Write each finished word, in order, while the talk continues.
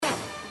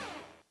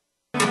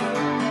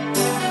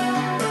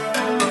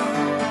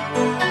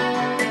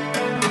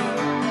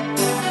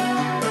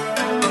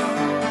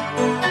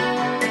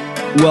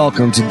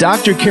Welcome to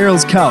Dr.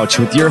 Carol's Couch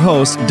with your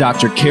host,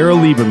 Dr. Carol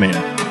Lieberman.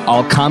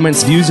 All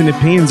comments, views, and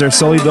opinions are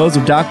solely those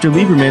of Dr.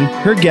 Lieberman,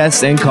 her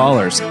guests, and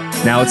callers.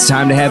 Now it's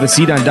time to have a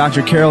seat on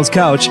Dr. Carol's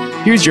Couch.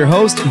 Here's your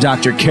host,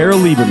 Dr. Carol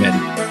Lieberman.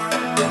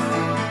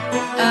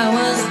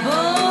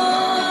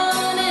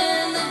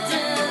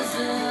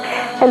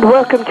 And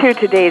welcome to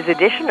today's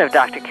edition of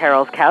Dr.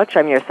 Carol's Couch.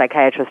 I'm your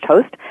psychiatrist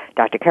host,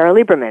 Dr. Carol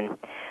Lieberman.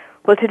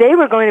 Well, today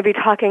we're going to be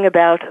talking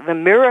about the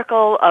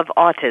miracle of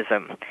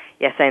autism.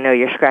 Yes, I know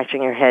you're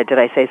scratching your head. Did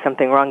I say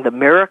something wrong? The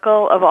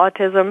miracle of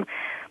autism?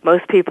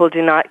 Most people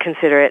do not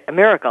consider it a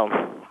miracle.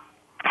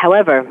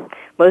 However,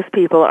 most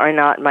people are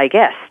not my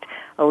guest.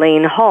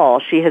 Elaine Hall,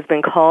 she has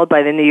been called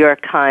by the New York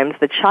Times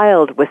the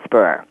child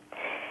whisperer.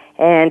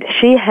 And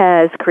she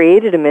has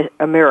created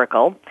a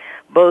miracle,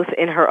 both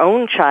in her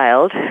own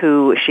child,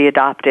 who she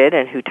adopted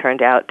and who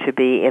turned out to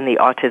be in the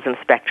autism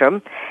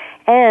spectrum,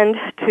 and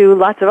to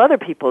lots of other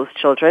people's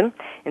children,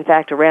 in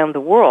fact, around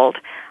the world,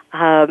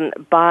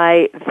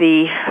 by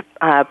the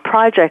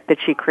project that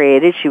she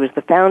created. She is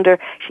the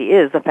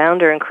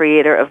founder and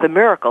creator of the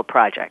Miracle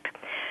Project.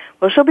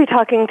 Well, she'll be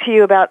talking to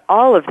you about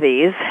all of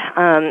these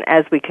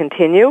as we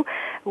continue.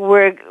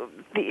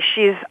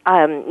 She's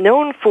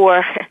known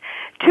for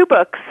two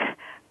books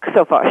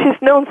so far.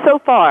 She's known so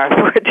far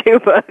for two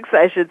books,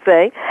 I should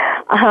say.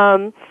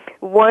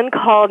 One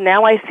called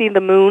Now I See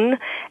the Moon,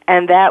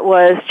 and that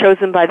was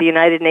chosen by the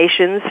United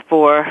Nations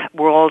for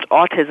World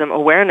Autism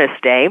Awareness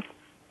Day,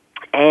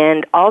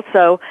 and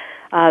also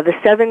The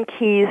 7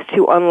 Keys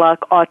to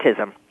Unlock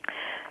Autism.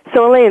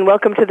 So, Elaine,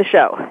 welcome to the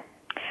show.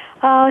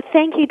 Oh,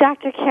 thank you,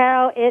 Dr.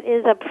 Carol. It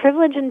is a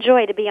privilege and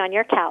joy to be on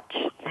your couch.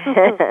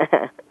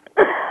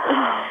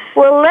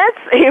 Well,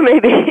 you may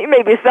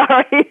be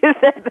sorry you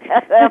said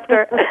that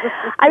after.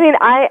 I mean,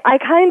 I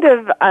kind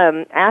of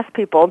ask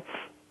people,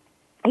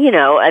 you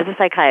know, as a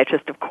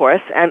psychiatrist, of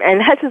course, and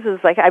that just is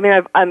like, I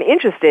mean, I'm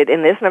interested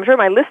in this, and I'm sure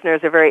my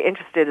listeners are very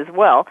interested as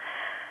well,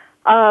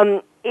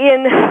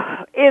 in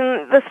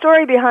the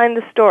story behind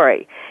the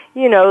story,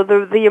 you know,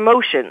 the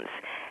emotions.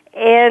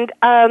 And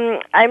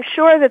I'm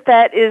sure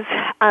that is,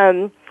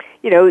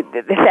 you know,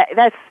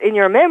 that's in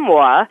your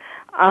memoir,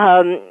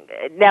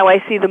 Now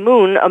I See the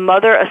Moon, A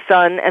Mother, a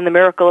Son, and the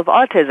Miracle of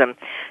Autism.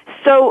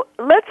 So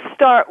let's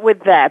start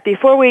with that.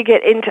 Before we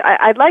get into,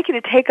 I'd like you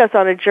to take us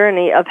on a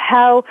journey of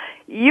how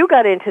you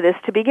got into this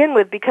to begin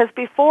with, because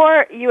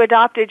before you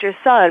adopted your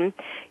son,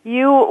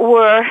 you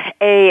were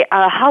a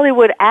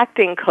Hollywood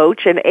acting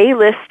coach, an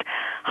A-list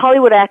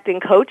Hollywood acting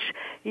coach.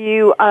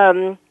 You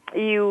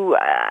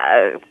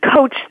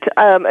coached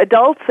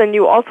adults, and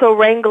you also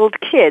wrangled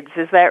kids.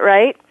 Is that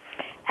right?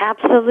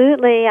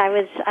 Absolutely. I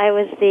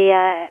was the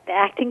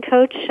acting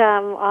coach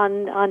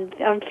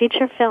on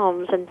feature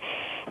films,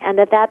 and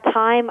at that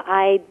time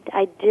I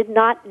did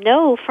not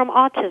know from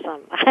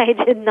autism. I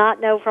did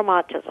not know from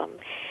autism,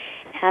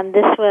 and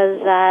this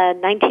was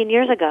 19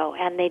 years ago,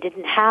 and they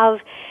didn't have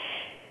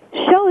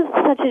shows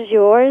such as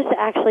yours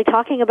actually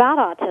talking about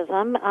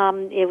autism.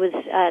 It was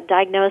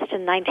diagnosed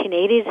in the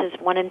 1980s as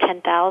 1 in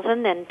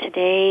 10,000, and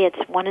today it's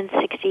 1 in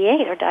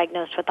 68 are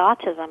diagnosed with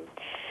autism.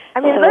 I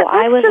mean, so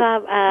I was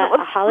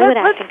a Hollywood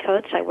acting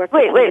coach. I worked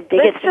with some of the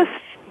biggest.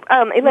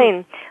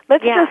 Elaine,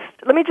 let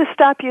me just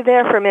stop you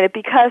there for a minute,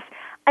 because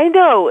I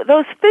know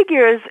those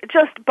figures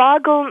just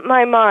boggle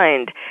my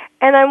mind,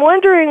 and I'm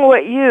wondering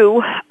what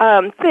you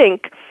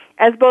think,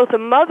 as both a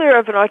mother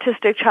of an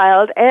autistic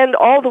child and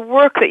all the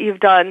work that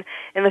you've done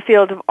in the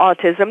field of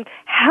autism.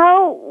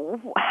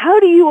 How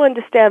do you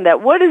understand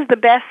that? What is the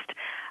best?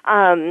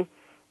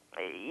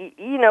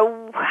 You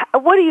know,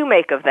 what do you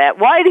make of that?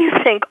 Why do you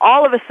think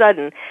all of a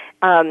sudden,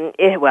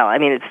 well, I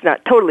mean, it's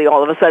not totally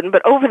all of a sudden,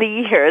 but over the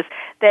years,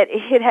 that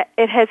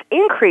it has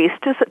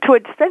increased to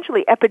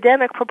essentially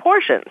epidemic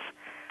proportions?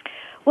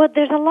 Well,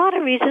 there's a lot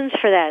of reasons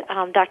for that,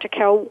 Dr.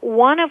 Carol,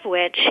 one of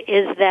which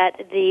is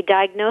that the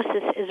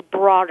diagnosis is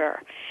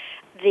broader.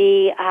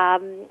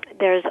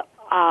 There's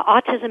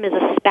autism is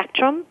a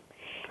spectrum.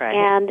 Right.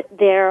 And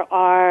there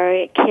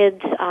are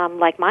kids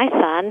like my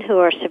son who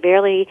are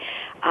severely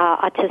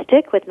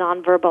autistic with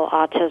nonverbal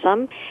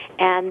autism,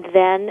 and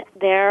then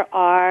there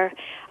are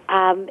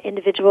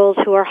individuals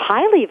who are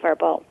highly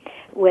verbal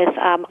with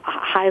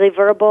highly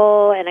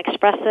verbal and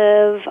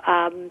expressive.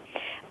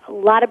 A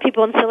lot of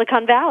people in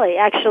Silicon Valley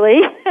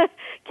actually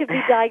can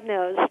be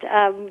diagnosed.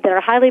 They're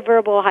highly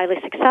verbal, highly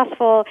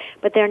successful,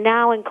 but they're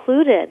now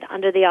included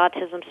under the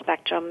autism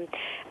spectrum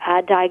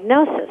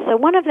diagnosis. So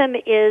one of them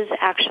is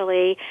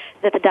actually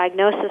that the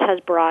diagnosis has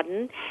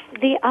broadened.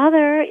 The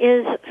other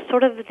is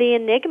sort of the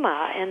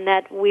enigma in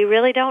that we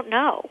really don't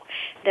know.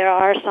 There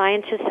are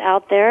scientists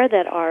out there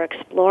that are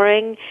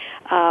exploring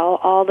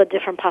all the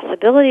different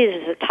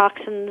possibilities. Is it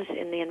toxins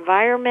in the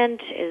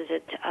environment? Is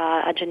it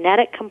a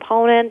genetic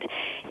component?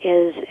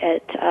 Is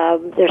it,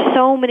 there's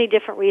so many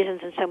different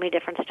reasons and so many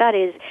different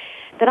studies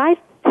that I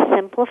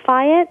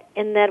simplify it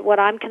in that what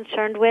I'm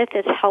concerned with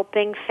is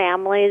helping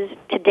families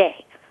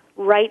today,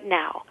 right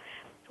now,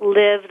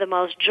 live the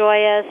most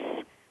joyous,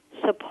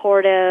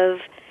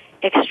 supportive,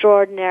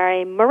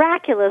 extraordinary,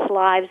 miraculous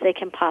lives they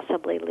can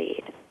possibly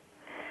lead.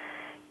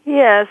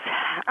 Yes.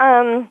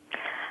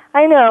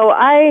 I know.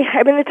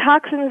 I mean, the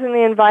toxins in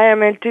the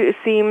environment do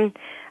seem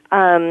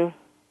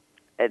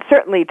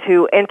certainly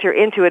to enter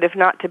into it, if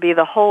not to be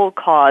the whole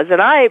cause.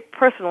 And I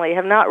personally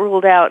have not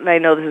ruled out, and I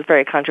know this is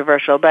very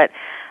controversial, but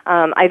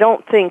I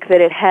don't think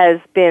that it has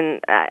been,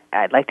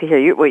 I'd like to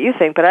hear what you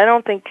think, but I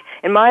don't think,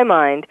 in my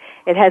mind,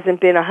 it hasn't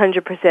been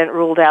 100%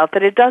 ruled out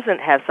that it doesn't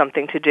have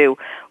something to do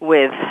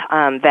with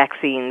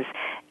vaccines,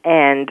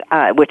 and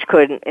which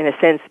could, in a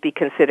sense, be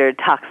considered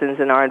toxins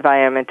in our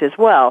environment as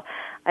well.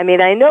 I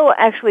mean, I know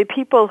actually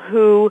people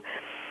who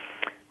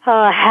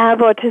have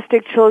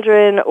autistic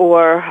children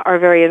or are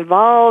very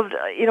involved,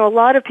 a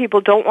lot of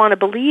people don't want to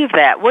believe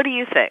that. What do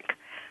you think?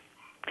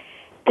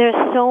 There's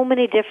so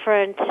many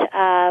different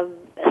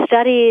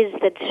studies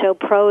that show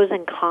pros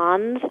and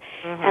cons,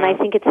 and I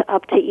think it's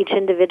up to each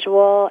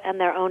individual and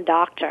their own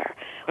doctor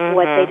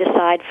what they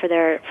decide for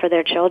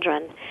their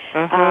children.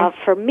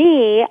 For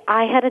me,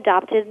 I had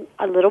adopted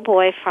a little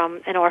boy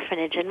from an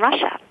orphanage in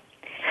Russia.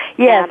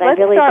 Yes,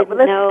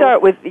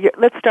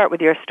 let's start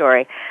with your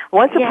story.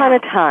 Once upon a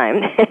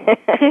time,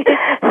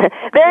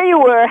 there you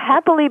were,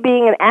 happily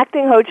being an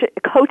acting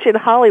coach in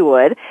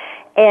Hollywood,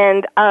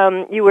 and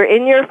you were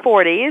in your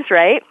 40s,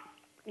 right?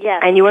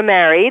 Yes. And you were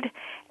married,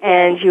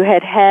 and you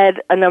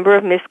had a number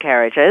of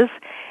miscarriages,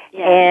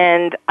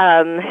 and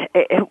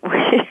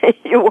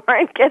you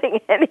weren't getting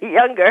any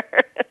younger.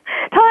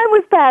 Time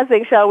was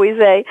passing, shall we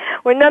say,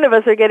 where none of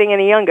us are getting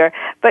any younger,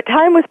 but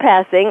time was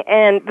passing,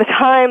 and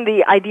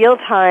the ideal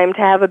time to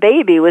have a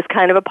baby was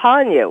kind of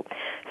upon you.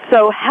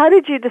 So how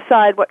did you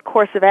decide what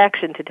course of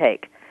action to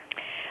take?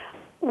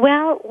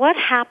 Well, what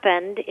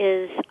happened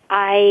is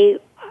I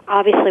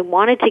obviously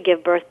wanted to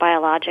give birth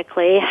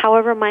biologically.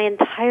 However, my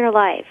entire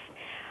life,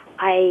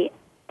 I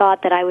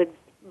thought that I would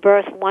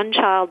birth one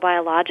child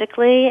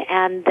biologically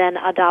and then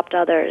adopt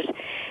others.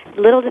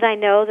 Little did I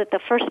know that the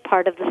first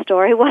part of the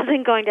story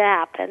wasn't going to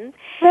happen.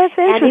 That's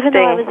interesting. And even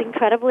though I was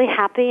incredibly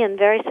happy and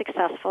very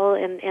successful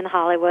in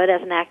Hollywood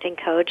as an acting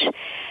coach,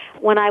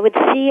 when I would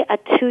see a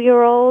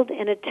 2-year-old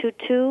in a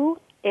tutu,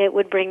 it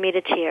would bring me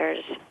to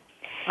tears.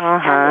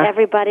 And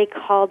everybody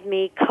called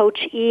me Coach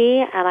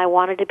E, and I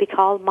wanted to be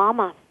called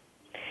Mama.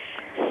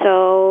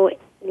 So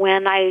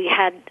when I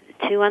had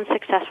 2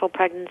 unsuccessful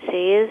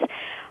pregnancies,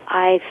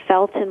 I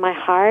felt in my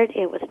heart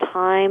it was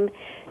time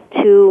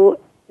to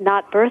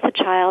not birth a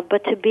child,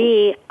 but to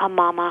be a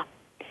mama.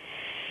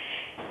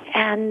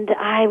 And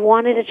I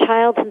wanted a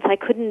child since I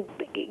couldn't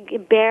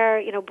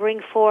bring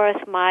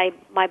forth my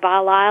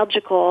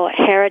biological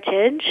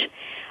heritage.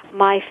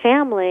 My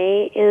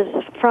family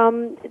is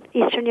from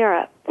Eastern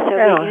Europe,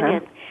 Soviet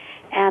Union.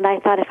 And I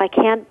thought, if I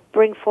can't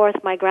bring forth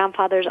my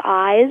grandfather's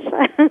eyes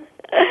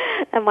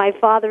and my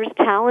father's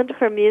talent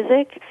for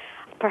music,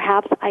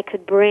 perhaps I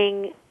could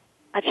bring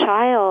a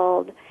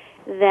child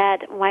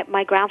that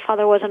my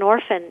grandfather was an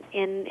orphan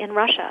in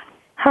Russia.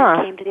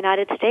 He came to the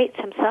United States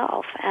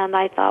himself. And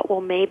I thought,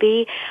 well,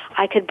 maybe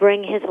I could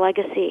bring his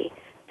legacy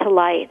to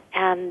light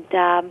and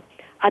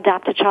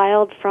adopt a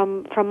child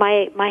from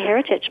my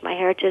heritage. My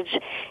heritage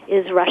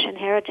is Russian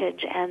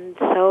heritage. And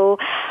so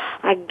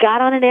I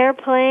got on an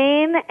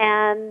airplane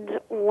and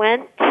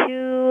went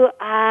to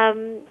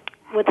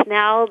what's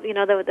now,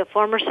 the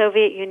former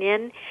Soviet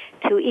Union,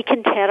 to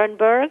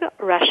Ekaterinburg,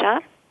 Russia,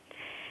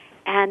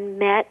 and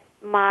met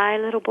my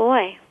little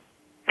boy.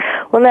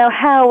 Well,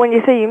 now, when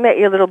you say you met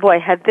your little boy,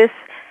 had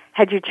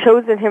you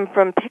chosen him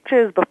from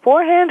pictures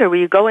beforehand, or were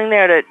you going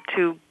there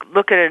to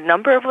look at a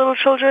number of little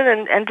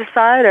children and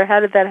decide, or how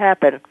did that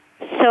happen?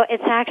 So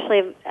it's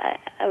actually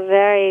a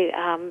very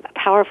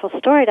powerful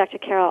story, Dr.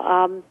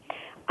 Carol.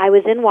 I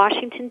was in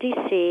Washington,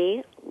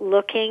 D.C.,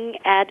 looking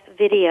at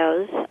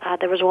videos.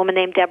 There was a woman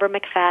named Deborah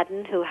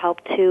McFadden who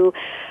helped to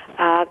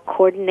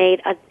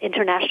coordinate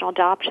international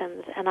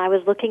adoptions, and I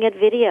was looking at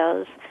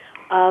videos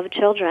of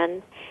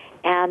children,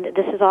 and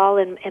this is all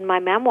in my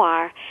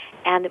memoir.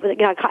 And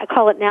I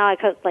call it now,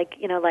 internet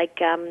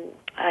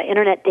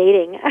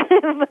dating.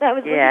 But I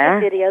was looking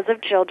at videos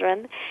of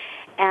children,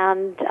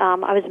 and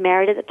I was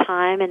married at the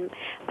time, and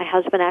my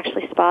husband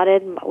actually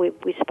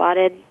we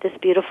spotted this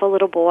beautiful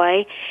little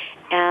boy,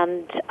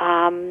 and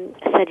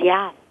said,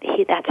 "Yeah,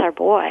 that's our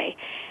boy."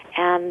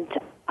 And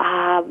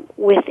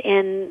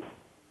within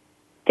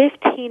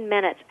 15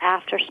 minutes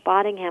after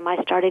spotting him,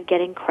 I started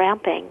getting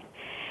cramping,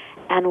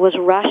 and was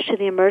rushed to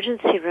the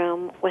emergency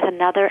room with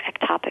another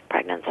ectopic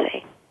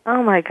pregnancy.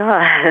 Oh my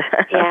God!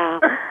 Yeah.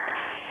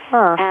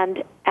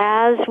 And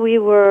as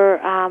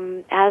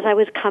I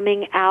was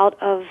coming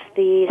out of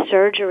the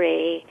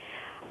surgery,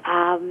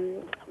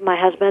 my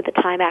husband at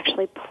the time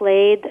actually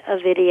played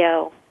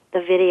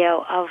the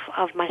video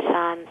of my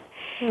son.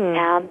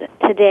 And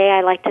today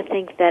I like to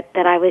think that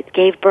I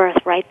gave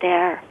birth right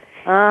there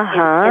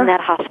in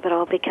that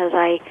hospital, because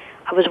I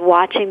was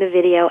watching the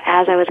video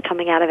as I was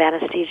coming out of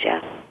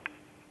anesthesia.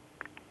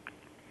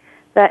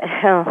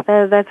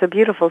 That's a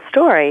beautiful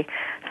story.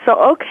 So,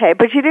 okay,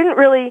 but you didn't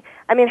really,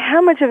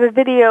 how much of a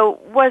video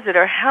was it,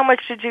 or how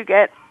much did you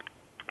get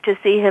to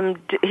see him?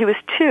 He was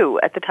 2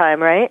 at the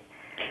time, right?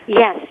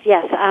 Yes.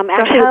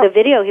 Actually, the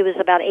video, he was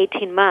about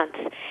 18 months.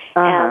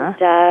 And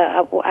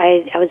I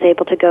was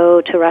able to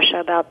go to Russia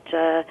about,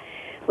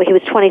 he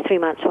was 23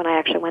 months when I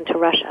actually went to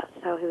Russia.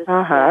 So he was...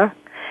 Yeah.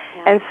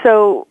 And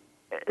so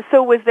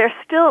was there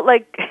still,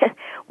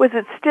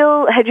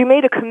 had you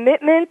made a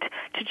commitment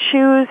to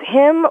choose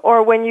him,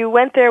 or when you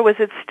went there, was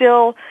it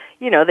still,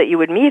 that you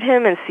would meet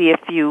him and see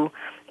if you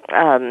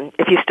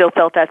still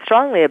felt that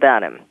strongly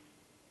about him?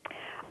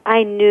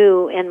 I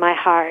knew in my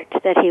heart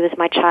that he was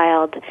my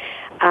child.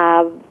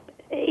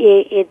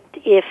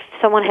 If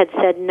someone had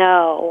said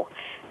no,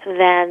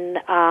 then,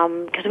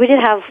 because we did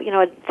have,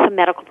 some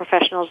medical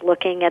professionals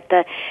looking at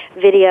the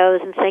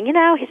videos and saying,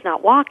 he's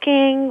not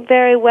walking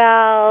very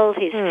well,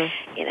 he's,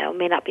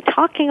 may not be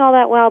talking all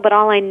that well, but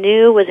all I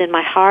knew was in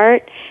my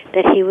heart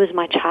that he was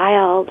my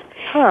child.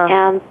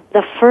 And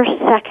the first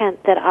second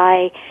that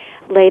I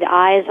laid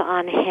eyes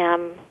on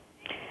him,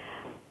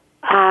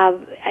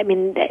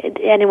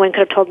 anyone could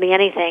have told me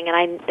anything,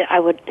 and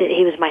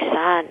he was my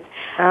son.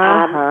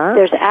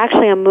 There's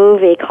actually a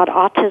movie called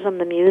Autism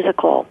the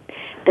Musical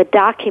that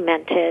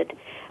documented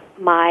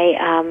my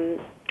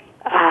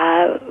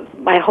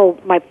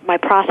my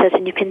process,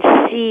 and you can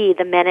see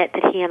the minute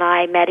that he and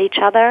I met each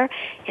other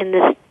in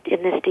this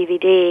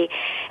DVD,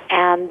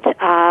 and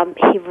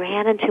he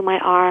ran into my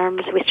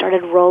arms. We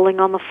started rolling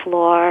on the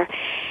floor,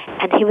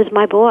 and he was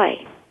my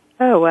boy.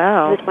 Oh,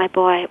 wow. He was my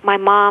boy. My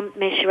mom,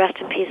 may she rest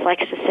in peace,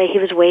 likes to say he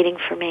was waiting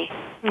for me.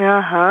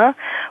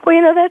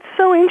 Well, that's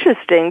so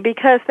interesting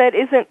because that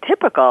isn't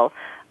typical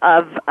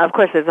of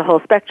course, there's a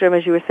whole spectrum,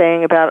 as you were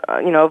saying, about,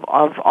 of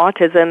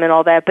autism and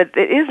all that, but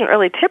it isn't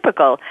really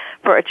typical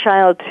for a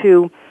child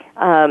to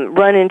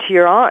run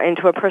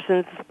into a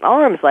person's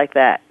arms like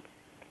that.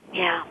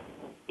 Yeah.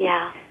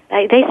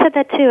 They said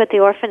that, too, at the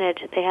orphanage.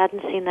 They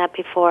hadn't seen that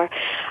before.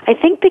 I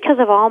think because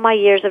of all my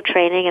years of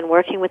training and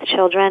working with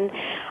children,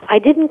 I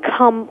didn't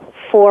come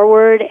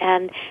forward,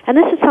 and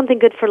this is something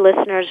good for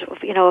listeners,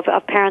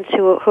 of parents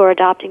who are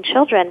adopting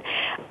children.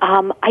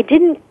 I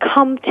didn't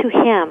come to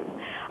him.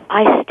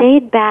 I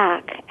stayed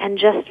back and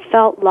just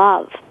felt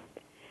love,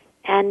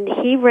 and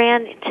he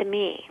ran to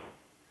me.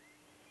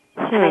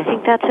 And I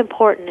think that's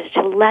important, is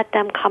to let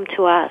them come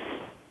to us.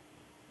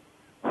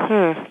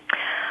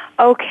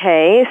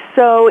 Okay,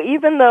 so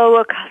even though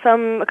a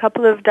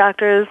couple of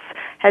doctors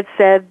had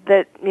said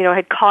that,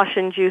 had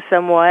cautioned you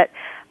somewhat,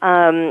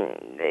 there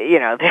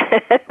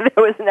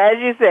was, as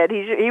you said,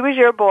 he was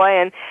your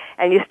boy,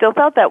 and you still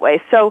felt that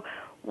way. So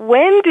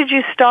when did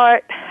you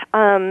start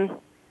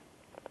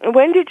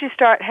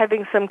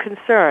having some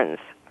concerns?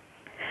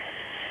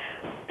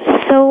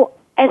 So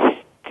as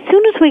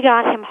soon as we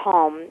got him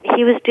home,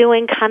 he was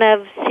doing kind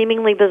of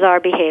seemingly bizarre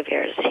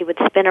behaviors. He would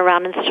spin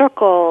around in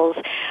circles.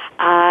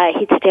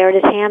 He'd stare at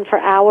his hand for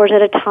hours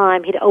at a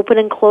time. He'd open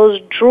and close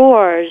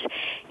drawers.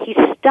 He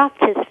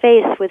stuffed his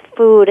face with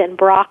food and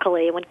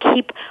broccoli and would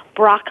keep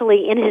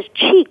broccoli in his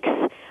cheeks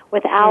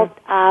without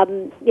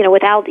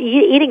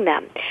eating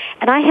them.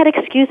 And I had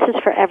excuses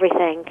for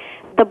everything.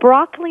 The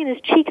broccoli in his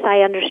cheeks,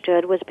 I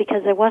understood, was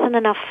because there wasn't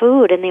enough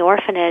food in the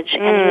orphanage,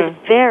 and he was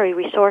very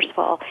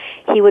resourceful.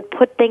 He would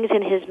put things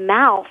in his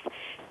mouth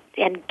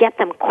and get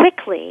them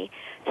quickly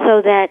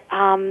so that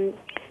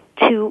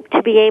to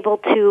be able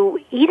to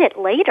eat it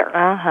later.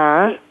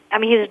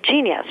 He was a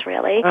genius,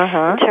 really,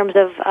 in terms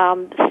of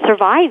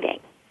surviving.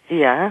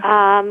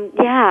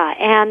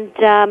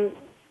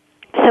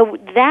 So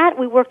that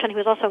we worked on. He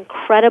was also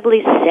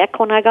incredibly sick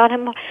when I got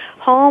him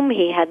home.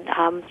 He had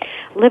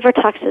liver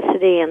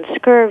toxicity and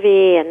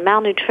scurvy and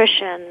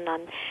malnutrition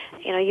and,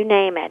 you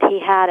name it. He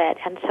had it.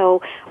 And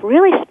so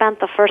really spent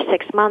the first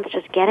 6 months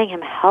just getting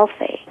him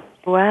healthy.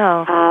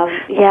 Wow.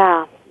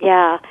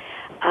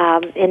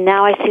 And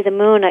now I see the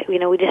moon.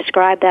 We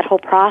described that whole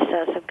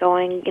process of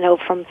going,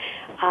 from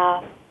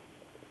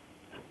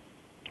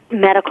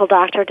medical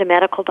doctor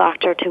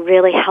to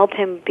really help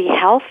him be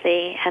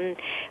healthy, and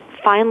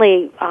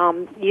finally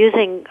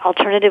using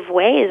alternative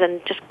ways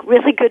and just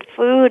really good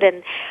food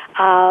and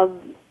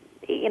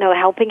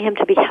helping him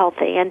to be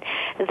healthy. And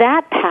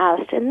that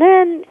passed. And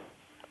then,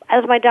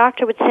 as my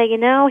doctor would say,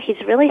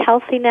 he's really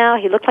healthy now.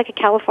 He looked like a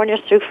California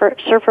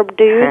surfer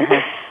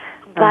dude.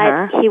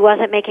 But he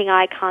wasn't making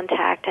eye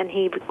contact, and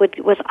he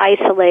was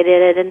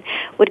isolated and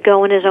would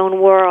go in his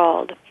own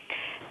world.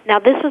 Now,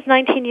 this was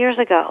 19 years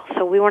ago,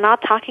 so we were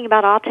not talking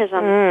about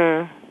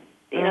autism.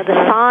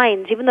 The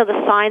signs, even though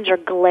the signs are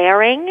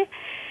glaring,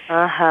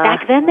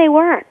 back then they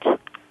weren't.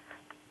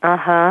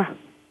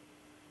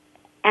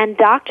 And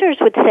doctors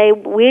would say,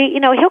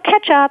 he'll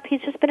catch up.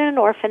 He's just been in an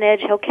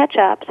orphanage. He'll catch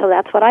up. So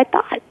that's what I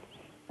thought.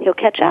 He'll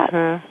catch up.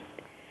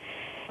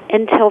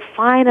 Until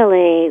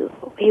finally,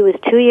 he was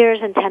 2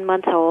 years and 10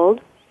 months old,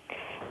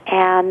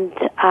 and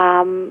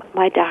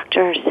my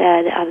doctor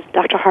said,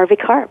 Dr. Harvey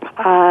Karp,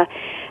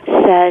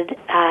 said,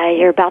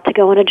 you're about to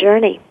go on a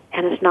journey,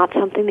 and it's not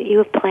something that you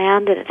have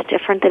planned, and it's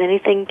different than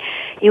anything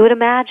you would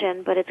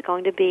imagine, but it's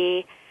going to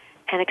be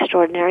an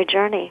extraordinary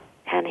journey.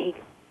 And he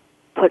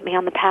put me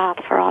on the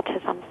path for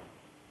autism.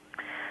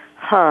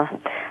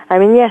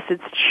 Yes,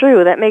 it's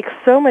true. That makes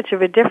so much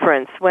of a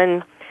difference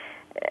when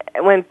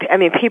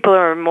people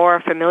are more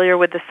familiar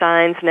with the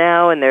signs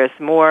now, and there's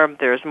more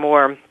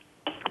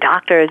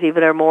doctors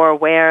even are more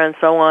aware and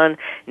so on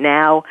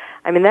now.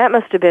 I mean, that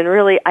must have been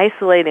really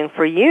isolating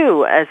for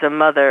you as a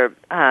mother,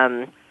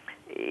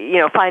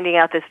 finding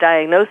out this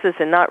diagnosis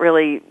and not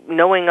really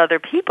knowing other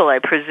people, I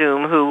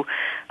presume, who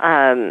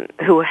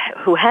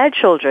had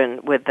children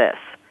with this.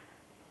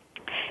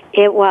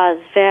 It was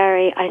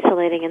very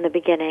isolating in the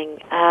beginning,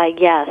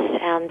 yes,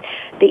 and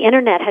the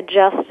Internet had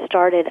just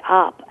started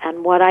up,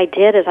 and what I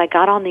did is I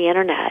got on the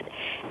Internet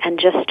and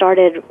just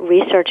started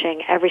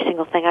researching every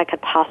single thing I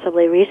could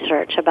possibly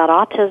research about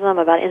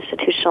autism, about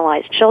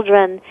institutionalized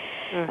children,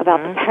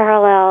 about the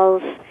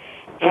parallels,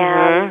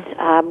 and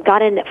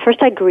got in.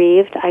 First I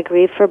grieved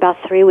for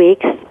about 3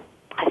 weeks.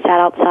 I sat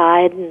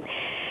outside and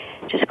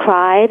just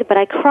cried, but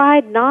I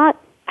cried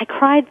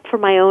for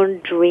my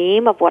own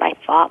dream of what I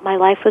thought my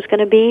life was going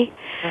to be.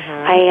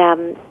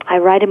 I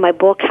write in my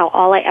book how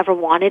all I ever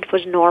wanted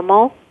was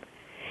normal,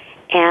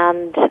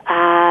 and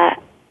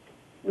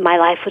my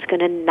life was going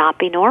to not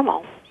be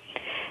normal.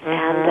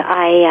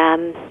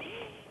 And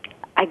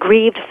I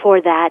grieved for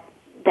that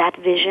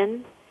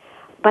vision,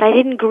 but I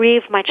didn't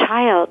grieve my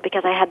child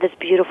because I had this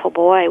beautiful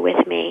boy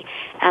with me,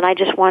 and I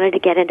just wanted to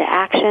get into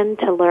action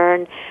to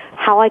learn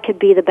how I could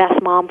be the best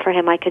mom for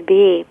him I could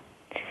be.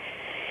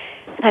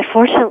 I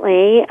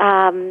fortunately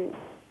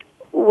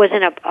was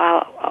in a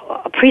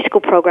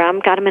preschool program,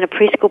 got him in a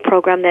preschool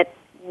program that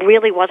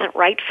really wasn't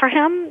right for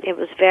him. It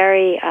was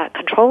very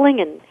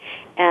controlling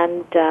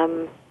and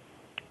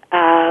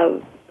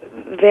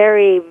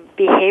very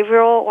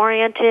behavioral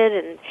oriented,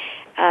 and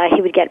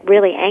he would get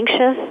really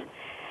anxious.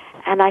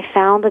 And I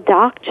found a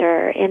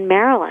doctor in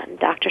Maryland,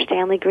 Dr.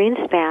 Stanley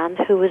Greenspan,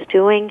 who was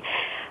doing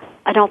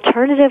an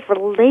alternative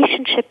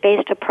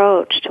relationship-based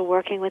approach to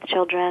working with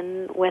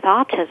children with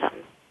autism.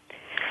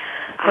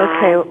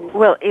 Okay.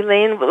 Well,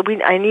 Elaine,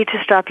 I need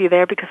to stop you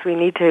there because we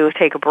need to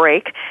take a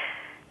break.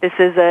 This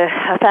is a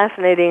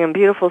fascinating and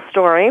beautiful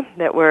story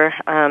that we're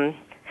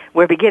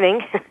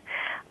beginning.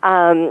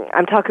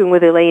 I'm talking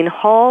with Elaine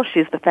Hall.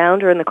 She's the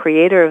founder and the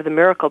creator of the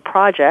Miracle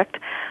Project.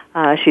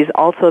 She's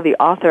also the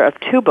author of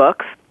 2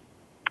 books,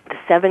 The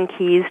 7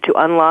 Keys to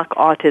Unlock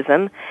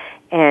Autism,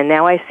 and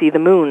Now I See the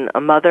Moon, A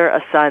Mother,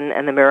 a Son,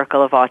 and the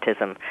Miracle of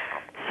Autism.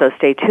 So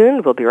stay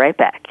tuned. We'll be right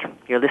back.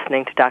 You're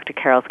listening to Dr.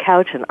 Carol's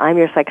Couch, and I'm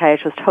your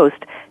psychiatrist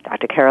host,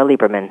 Dr. Carol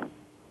Lieberman.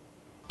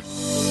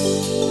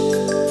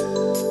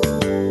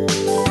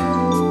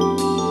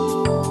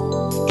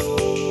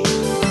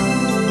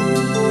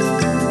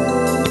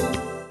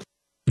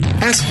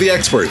 Ask the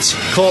experts.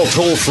 Call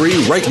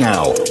toll-free right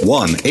now,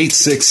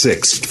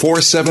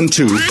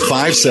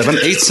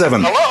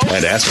 1-866-472-5787.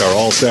 And ask our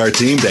All-Star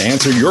team to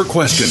answer your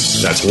question.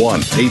 That's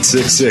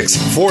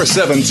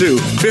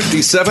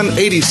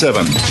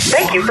 1-866-472-5787.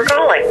 Thank you for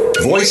calling.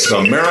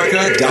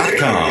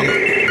 VoiceAmerica.com.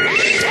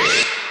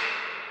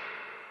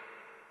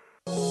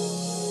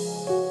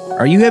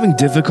 Are you having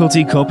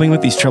difficulty coping with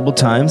these troubled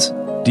times?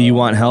 Do you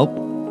want help?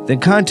 Then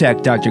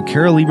contact Dr.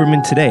 Carol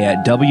Lieberman today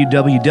at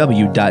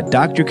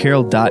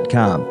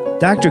www.drcarol.com.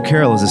 Dr.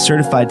 Carol is a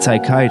certified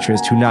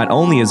psychiatrist who not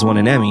only has won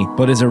an Emmy,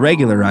 but is a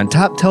regular on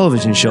top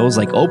television shows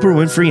like Oprah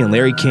Winfrey and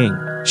Larry King.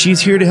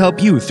 She's here to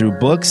help you through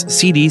books,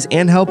 CDs,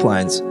 and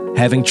helplines.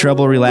 Having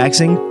trouble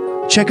relaxing?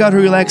 Check out her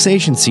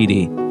relaxation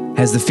CD.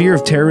 Has the fear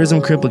of terrorism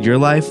crippled your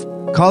life?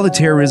 Call the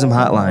Terrorism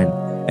Hotline.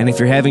 And if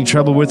you're having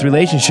trouble with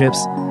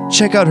relationships,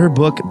 check out her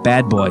book,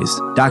 Bad Boys.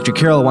 Dr.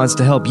 Carol wants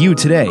to help you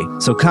today,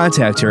 so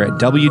contact her at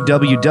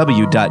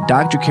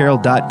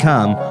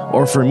www.drcarol.com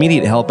or for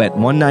immediate help at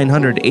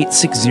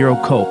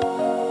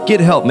 1-900-860-COPE. Get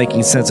help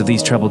making sense of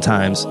these troubled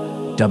times.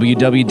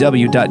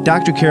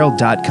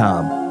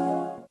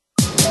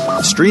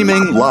 www.drcarol.com.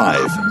 Streaming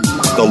live.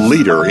 The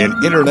leader in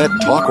Internet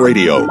talk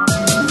radio.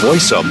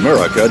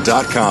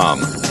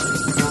 VoiceAmerica.com.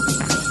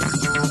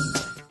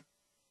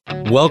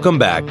 Welcome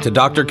back to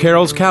Dr.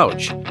 Carol's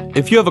Couch.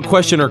 If you have a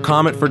question or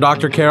comment for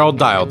Dr. Carol,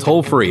 dial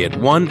toll-free at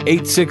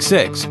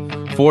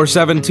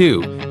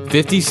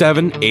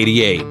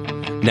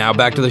 1-866-472-5788. Now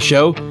back to the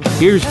show.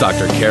 Here's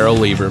Dr. Carol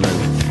Lieberman.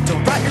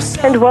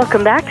 And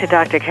welcome back to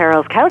Dr.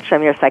 Carol's Couch.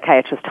 I'm your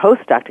psychiatrist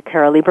host, Dr.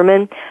 Carol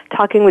Lieberman,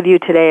 talking with you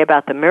today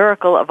about the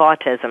miracle of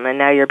autism. And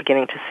now you're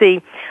beginning to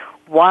see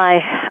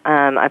why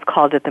I've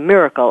called it the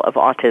miracle of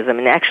autism.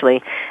 And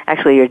actually,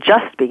 you're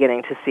just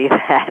beginning to see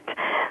that.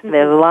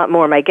 There's a lot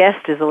more. My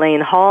guest is Elaine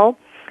Hall.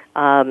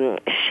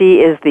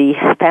 She is the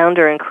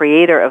founder and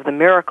creator of the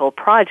Miracle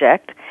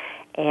Project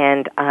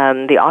and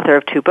the author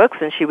of 2 books.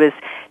 And she was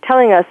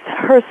telling us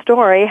her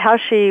story, how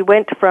she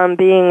went from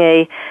being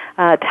a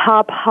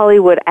top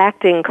Hollywood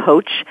acting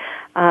coach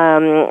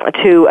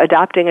to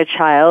adopting a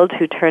child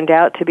who turned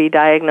out to be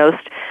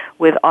diagnosed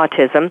with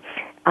autism.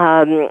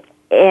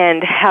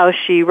 And how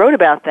she wrote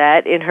about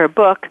that in her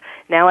book,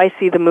 Now I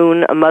See the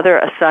Moon, A Mother,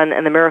 a Son,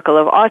 and the Miracle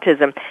of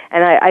Autism.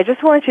 And I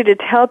just want you to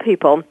tell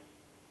people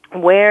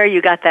where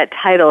you got that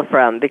title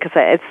from, because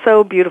it's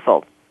so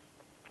beautiful.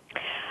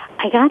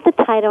 I got the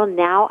title,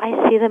 Now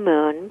I See the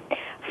Moon,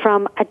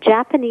 from a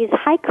Japanese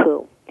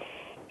haiku.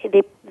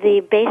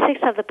 the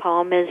basics of the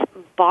poem is,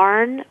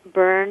 barn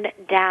burned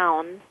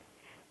down,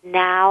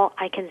 now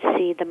I can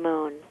see the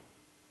moon.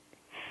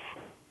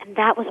 And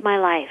that was my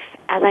life.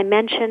 As I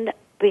mentioned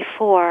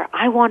before,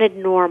 I wanted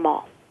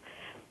normal.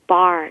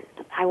 Barn.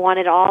 I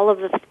wanted all of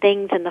the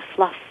things and the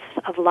fluff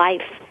of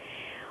life.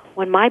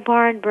 When my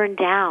barn burned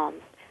down,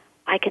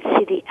 I could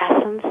see the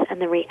essence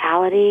and the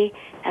reality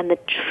and the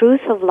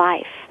truth of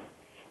life.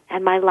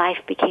 And my life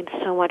became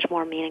so much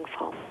more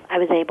meaningful. I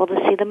was able to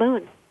see the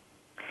moon.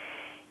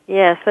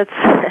 Yes,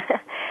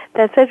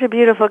 that's such a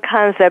beautiful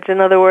concept.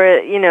 In other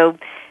words,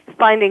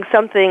 finding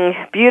something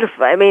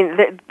beautiful. I mean,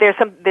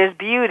 there's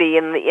beauty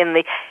in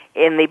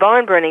the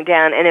barn burning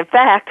down, and in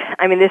fact,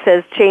 I mean, this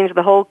has changed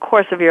the whole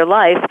course of your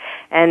life,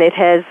 and it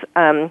has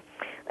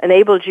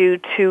enabled you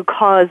to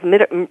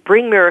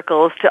bring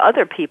miracles to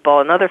other people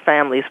and other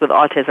families with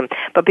autism.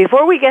 But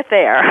before we get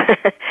there,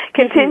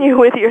 continue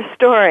with your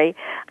story.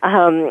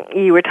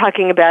 You were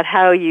talking about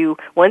how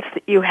once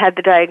you had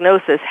the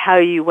diagnosis, how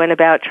you went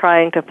about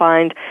trying to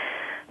find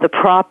the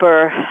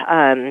proper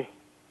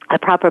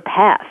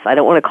path. I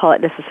don't want to call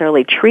it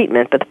necessarily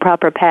treatment, but the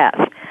proper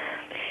path.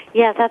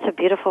 Yes, that's a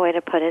beautiful way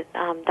to put it,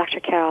 Dr.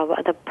 Carol,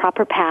 the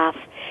proper path.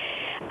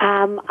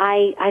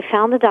 I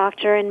found the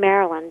doctor in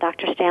Maryland,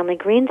 Dr. Stanley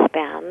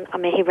Greenspan.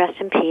 May he rest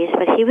in peace,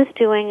 but he was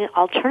doing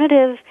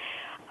alternative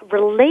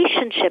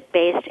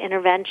relationship-based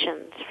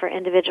interventions for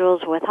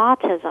individuals with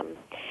autism.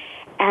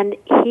 And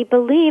he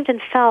believed and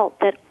felt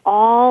that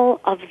all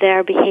of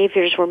their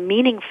behaviors were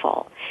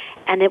meaningful.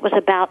 And it was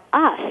about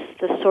us,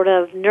 the sort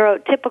of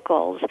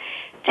neurotypicals,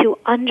 to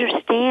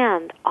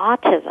understand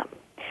autism.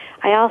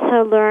 I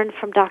also learned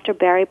from Dr.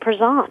 Barry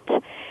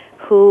Prezant,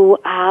 who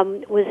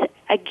was,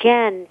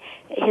 again,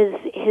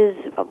 his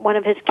one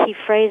of his key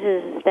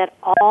phrases is that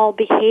all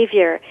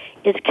behavior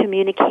is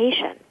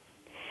communication.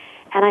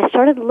 And I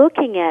started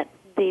looking at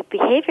the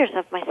behaviors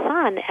of my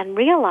son and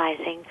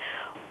realizing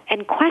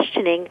and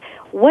questioning,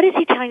 what is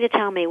he trying to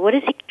tell me? What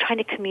is he trying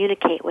to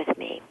communicate with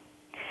me?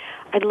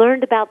 I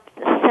learned about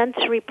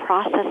sensory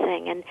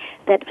processing, and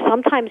that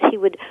sometimes he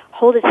would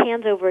hold his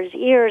hands over his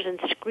ears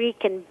and squeak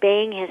and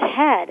bang his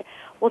head.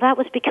 Well, that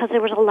was because there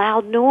was a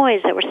loud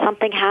noise. There was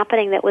something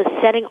happening that was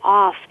setting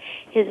off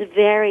his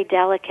very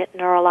delicate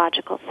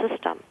neurological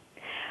system.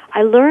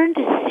 I learned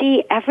to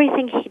see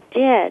everything he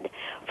did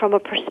from a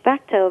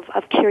perspective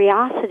of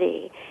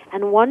curiosity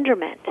and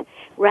wonderment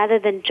rather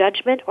than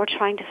judgment or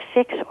trying to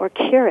fix or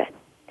cure it.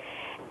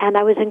 And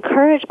I was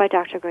encouraged by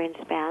Dr.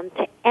 Greenspan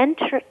to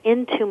enter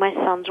into my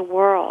son's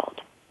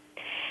world.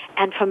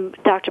 And from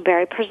Dr.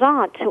 Barry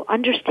Prezant to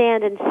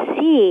understand and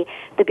see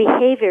the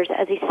behaviors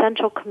as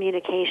essential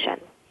communication.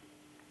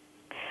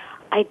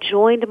 I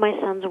joined my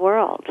son's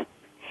world.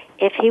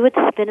 If he would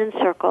spin in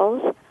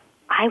circles,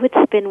 I would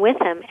spin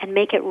with him and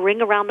make it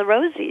ring around the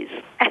rosies.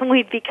 And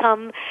we'd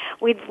become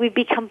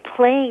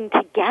playing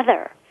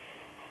together.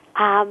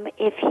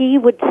 If he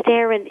would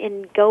stare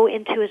and go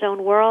into his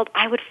own world,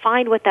 I would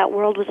find what that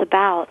world was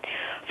about.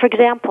 For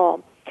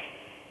example,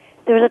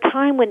 there was a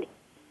time when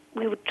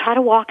we would try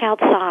to walk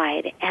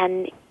outside,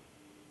 and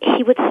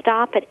he would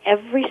stop at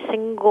every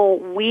single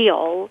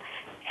wheel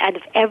out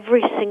of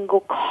every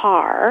single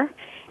car,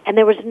 and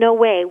there was no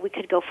way we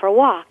could go for a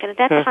walk. And at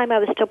that time, I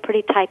was still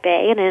pretty type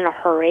A and in a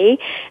hurry,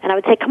 and I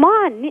would say, come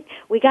on,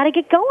 we got to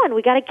get going.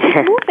 We got to keep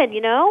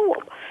moving,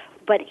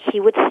 But he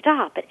would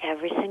stop at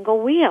every single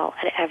wheel,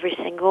 at every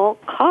single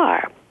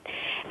car.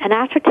 And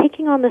after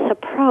taking on this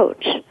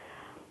approach,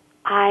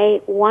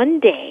 I one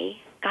day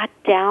got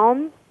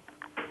down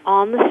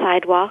on the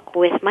sidewalk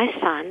with my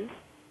son,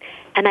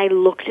 and I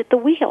looked at the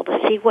wheel to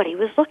see what he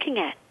was looking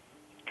at.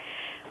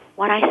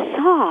 What I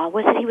saw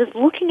was that he was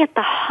looking at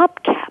the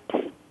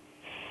hubcaps,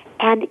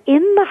 and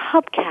in the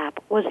hubcap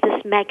was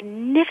this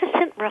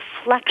magnificent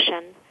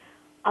reflection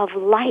of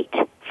light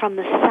from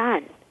the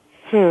sun.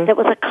 That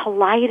was a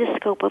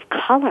kaleidoscope of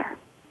color.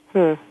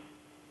 And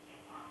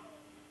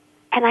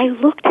I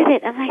looked at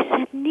it and I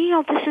said,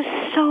 Neil, this is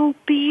so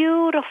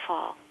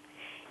beautiful.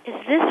 Is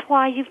this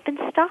why you've been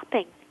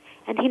stopping?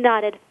 And he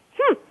nodded,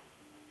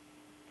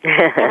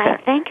 And I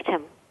thanked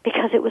him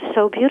because it was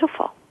so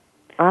beautiful.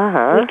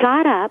 We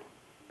got up,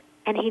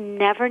 and he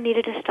never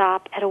needed to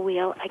stop at a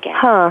wheel again.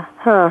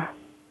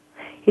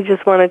 He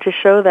just wanted to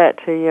show that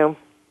to you.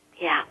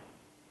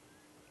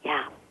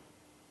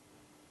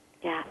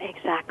 Yeah,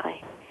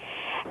 exactly.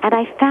 And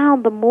I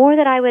found the more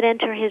that I would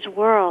enter his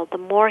world, the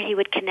more he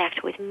would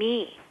connect with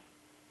me.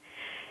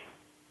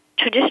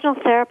 Traditional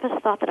therapists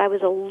thought that I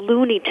was a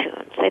Looney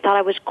Tunes. They thought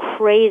I was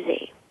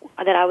crazy,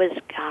 that I was,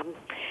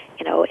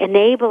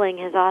 enabling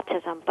his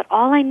autism. But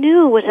all I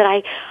knew was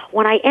that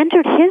when I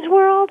entered his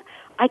world,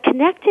 I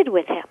connected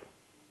with him.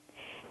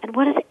 And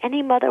what does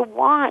any mother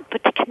want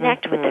but to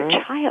connect with their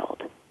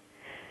child?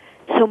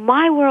 So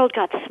my world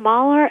got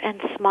smaller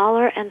and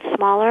smaller and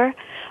smaller,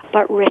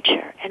 but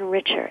richer and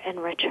richer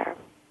and richer.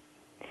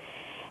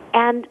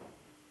 And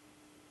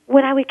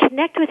when I would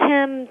connect with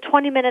him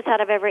 20 minutes out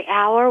of every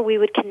hour, we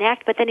would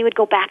connect, but then he would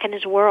go back in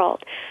his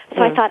world.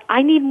 So I thought,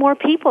 I need more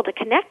people to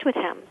connect with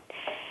him.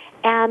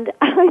 And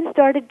I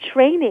started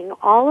training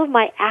all of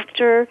my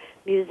actor,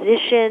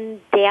 musician,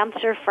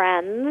 dancer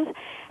friends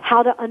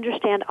how to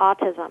understand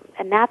autism.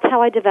 And that's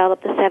how I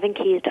developed the 7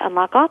 Keys to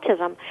Unlock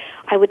Autism.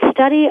 I would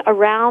study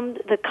around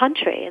the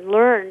country and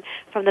learn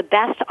from the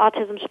best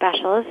autism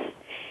specialists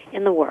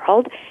in the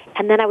world,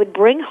 and then I would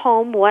bring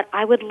home what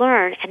I would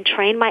learn and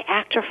train my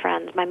actor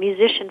friends, my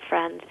musician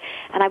friends,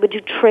 and I would do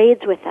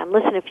trades with them.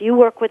 Listen, if you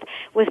work with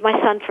my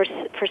son for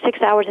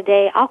 6 hours a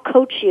day, I'll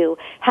coach you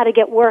how to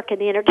get work in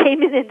the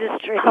entertainment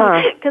industry,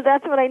 because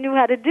that's what I knew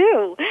how to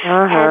do.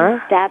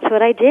 And that's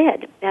what I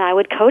did, and I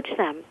would coach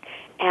them,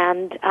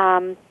 and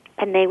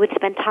they would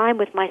spend time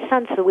with my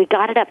son, so we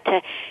got it up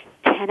to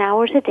 10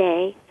 hours a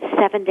day,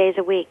 7 days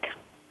a week.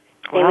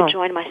 They would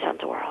join my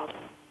son's world.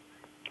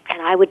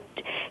 And I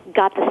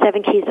got the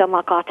 7 Keys to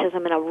Unlock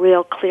Autism in a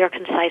real clear,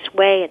 concise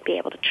way and be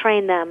able to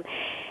train them.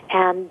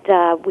 And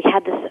we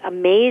had this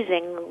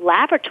amazing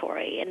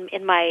laboratory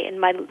in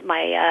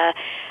my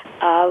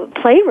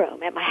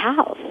playroom at my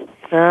house.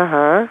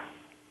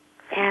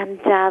 And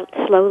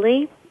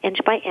slowly,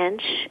 inch by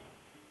inch,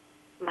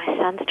 my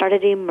son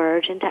started to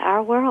emerge into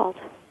our world.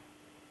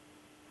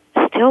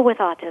 Still with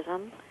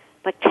autism,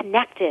 but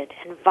connected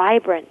and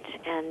vibrant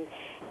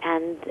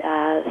and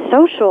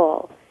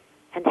social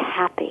and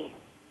happy.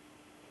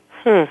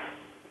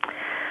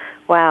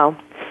 Wow.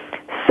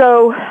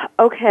 So,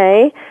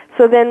 okay.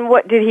 So then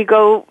what did he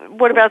go,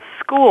 what about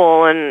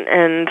school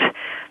and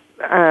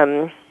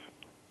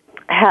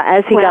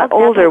as he got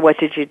older, what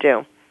did you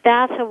do?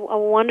 That's a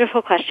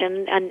wonderful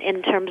question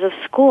in terms of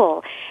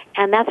school.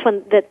 And that's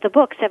when the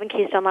book, 7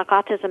 Keys to Unlock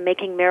Autism,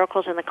 Making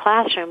Miracles in the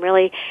Classroom,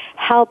 really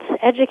helps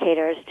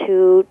educators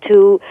to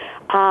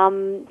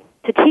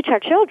teach our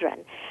children.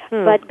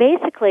 But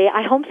basically,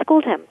 I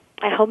homeschooled him.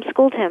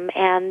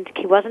 And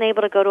he wasn't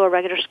able to go to a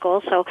regular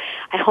school, so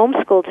I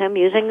homeschooled him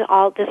using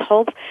all this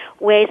whole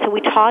way. So we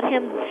taught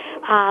him,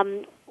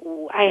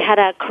 I had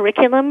a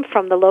curriculum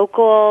from the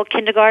local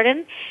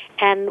kindergarten,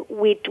 and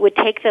we would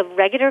take the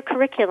regular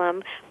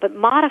curriculum but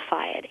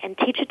modify it and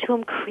teach it to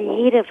him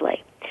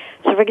creatively.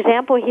 So, for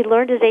example, he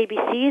learned his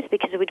ABCs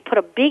because we'd put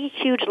a big,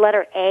 huge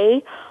letter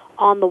A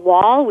on the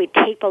wall. We'd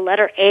tape a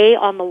letter A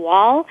on the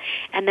wall,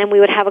 and then we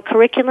would have a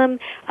curriculum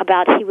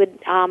about, he would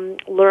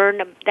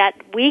learn that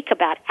week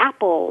about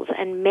apples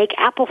and make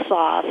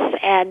applesauce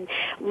and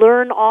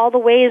learn all the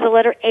ways the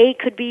letter A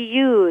could be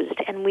used.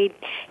 And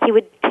he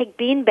would take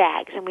bean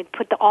bags, and we'd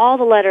put all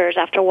the letters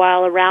after a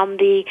while around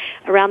the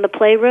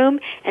playroom,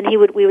 and we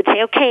would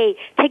say, okay,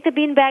 take the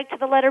bean bag to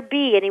the letter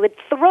B, and he would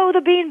throw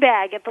the bean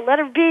bag at the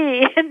letter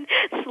B, and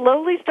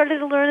slowly started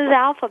to learn his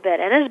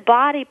alphabet and his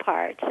body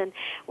parts. And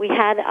we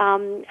had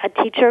a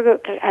teacher,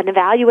 an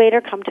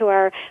evaluator, come to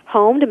our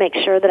home to make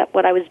sure that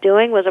what I was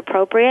doing was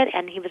appropriate,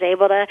 and he was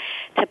able to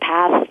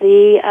pass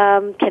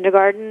the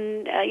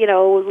kindergarten,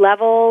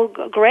 level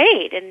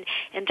grade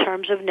in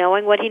terms of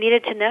knowing what he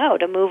needed to know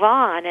to move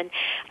on, and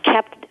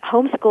kept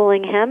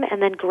homeschooling him,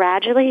 and then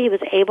gradually he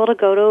was able to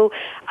go to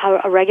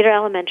a regular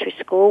elementary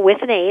school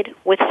with an aide,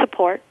 with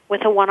support,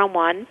 with a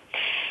one-on-one,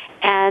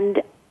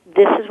 and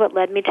this is what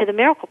led me to the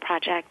Miracle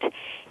Project.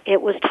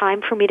 It was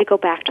time for me to go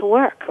back to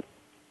work.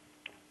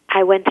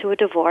 I went through a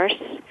divorce.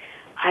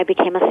 I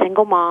became a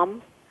single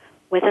mom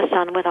with a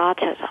son with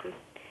autism,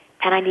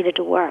 and I needed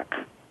to work.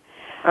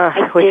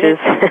 Which is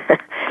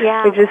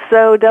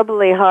so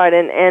doubly hard.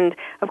 And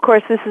of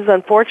course, this is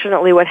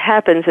unfortunately what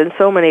happens in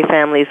so many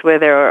families where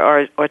there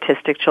are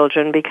autistic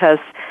children because,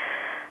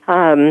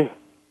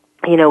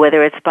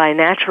 whether it's by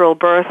natural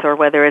birth or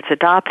whether it's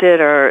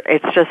adopted, or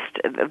it's just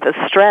the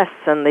stress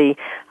and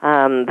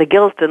the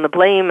guilt and the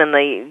blame and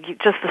the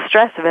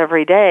stress of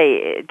every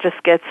day. It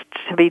just gets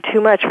to be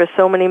too much for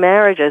so many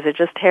marriages. It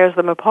just tears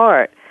them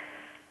apart.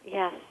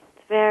 Yes,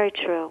 it's very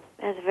true.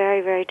 It's very,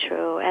 very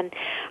true. And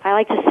I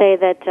like to say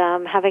that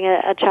having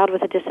a child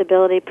with a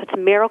disability puts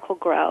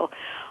Miracle-Gro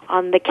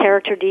on the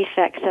character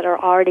defects that are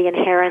already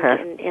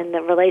inherent in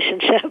the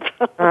relationship.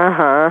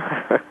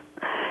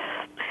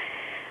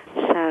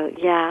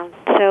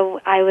 So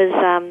I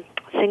was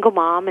single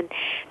mom, and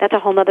that's a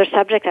whole other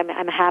subject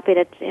I'm happy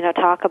to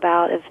talk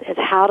about is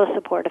how to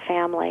support a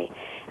family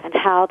and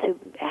how to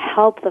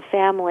help the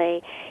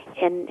family.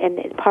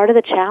 And part of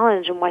the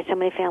challenge and why so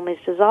many families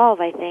dissolve,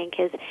 I think,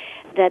 is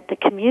that the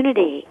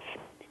community.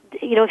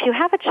 If you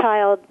have a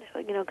child,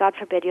 God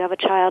forbid, you have a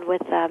child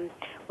with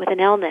an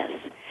illness.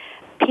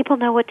 People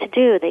know what to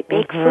do. They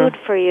bake food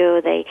for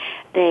you. They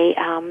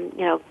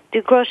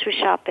do grocery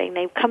shopping.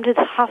 They come to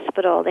the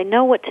hospital. They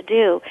know what to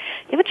do.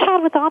 You have a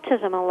child with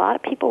autism, and a lot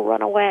of people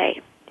run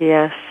away.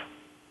 Yes.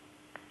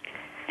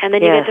 And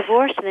then you get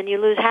divorced, and then you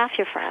lose half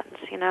your friends,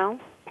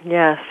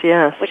 Yes,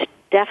 yes. Which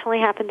definitely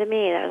happened to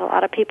me. There was a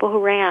lot of people who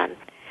ran.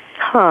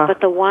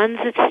 But the ones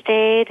that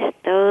stayed,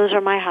 those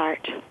are my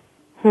heart.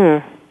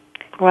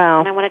 Wow.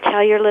 And I want to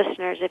tell your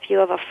listeners, if you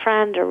have a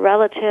friend or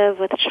relative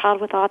with a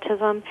child with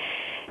autism,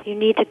 you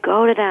need to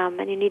go to them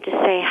and you need to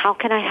say, how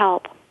can I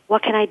help?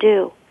 What can I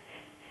do?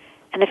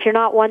 And if you're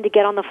not one to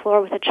get on the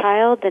floor with a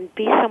child, then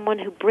be someone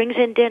who brings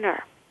in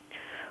dinner,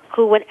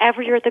 who,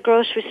 whenever you're at the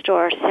grocery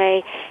store,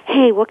 say,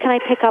 "Hey, what can I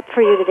pick up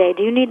for you today?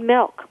 Do you need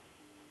milk?"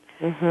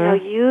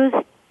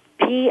 Mm-hmm.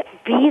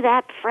 Be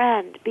that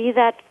friend, be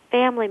that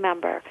family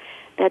member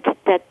that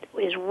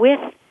is with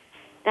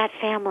that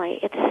family.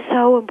 It's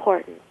so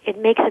important. It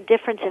makes a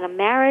difference in a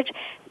marriage,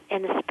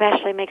 and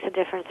especially makes a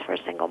difference for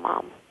a single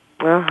mom.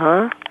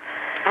 Uh-huh.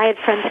 I had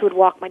friends who would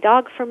walk my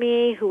dog for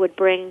me, who would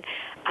bring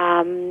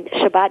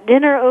Shabbat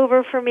dinner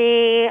over for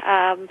me.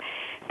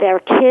 Their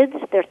kids,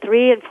 their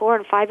 3 and 4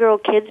 and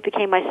 5-year-old kids,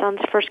 became my son's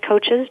first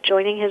coaches,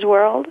 joining his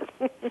world.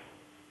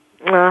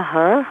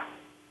 Uh-huh.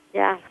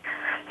 Yeah.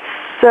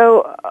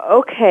 So,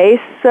 okay,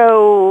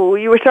 so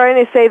you were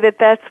starting to say that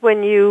that's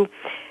when you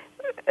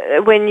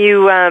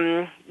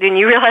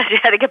realized you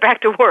had to get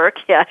back to work,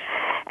 yeah.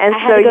 And I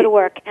had to go to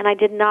work, and I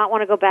did not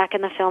want to go back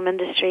in the film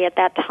industry at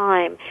that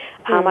time.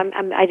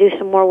 I do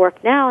some more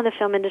work now in the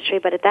film industry,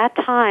 but at that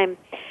time,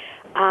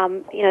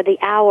 the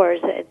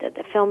hours,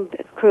 the film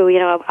crew,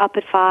 up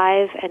at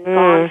 5 and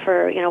gone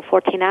for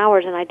 14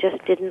 hours, and I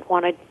just didn't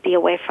want to be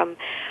away from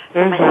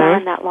my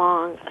son that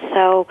long.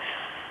 So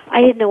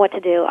I didn't know what to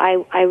do.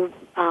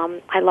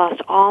 I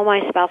lost all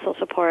my spousal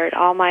support,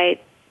 all my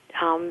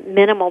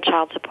minimal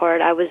child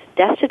support. I was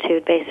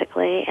destitute,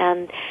 basically,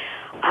 and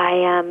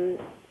I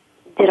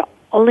the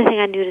only thing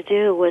I knew to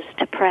do was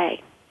to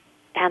pray.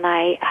 And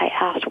I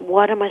asked,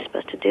 what am I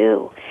supposed to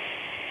do?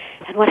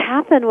 And what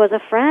happened was a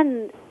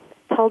friend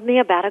told me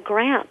about a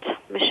grant.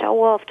 Michelle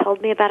Wolf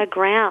told me about a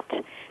grant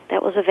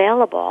that was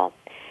available.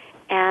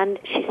 And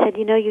she said,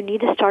 you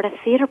need to start a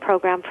theater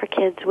program for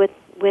kids with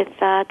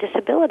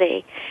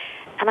disability.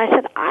 And I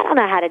said, I don't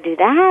know how to do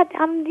that.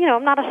 I'm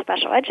not a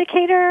special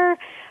educator.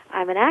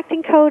 I'm an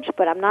acting coach,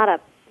 but I'm not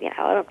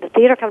the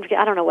theater comes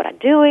together. I don't know what I'm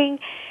doing.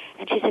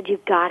 And she said,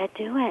 you've got to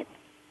do it.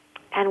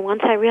 And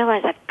once I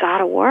realized I've got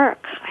to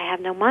work, I have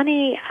no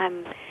money,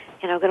 I'm,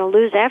 going to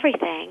lose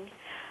everything,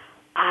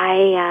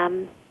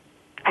 I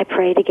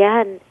prayed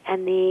again,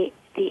 and the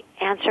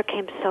answer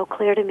came so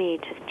clear to me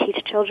to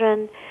teach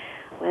children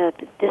with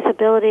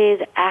disabilities,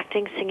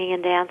 acting, singing,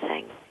 and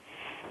dancing.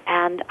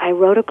 And I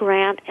wrote a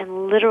grant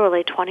in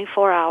literally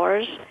 24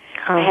 hours.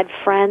 Oh. I had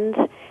friends.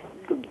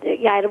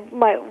 Yeah,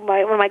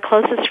 one of my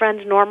closest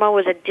friends, Norma,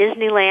 was at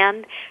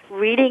Disneyland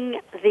reading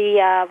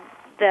the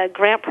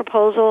grant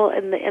proposal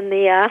in in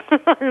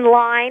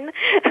line.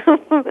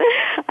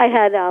 I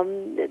had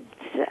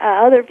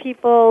other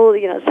people,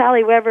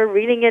 Sally Weber,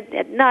 reading it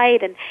at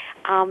night, and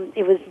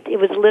it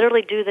was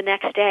literally due the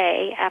next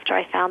day after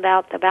I found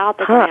out about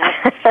the grant.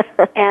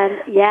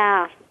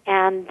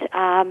 And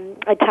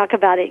I talk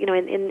about it,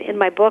 in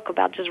my book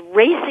about just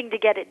racing to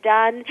get it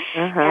done,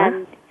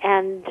 and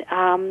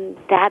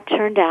that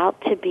turned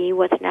out to be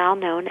what's now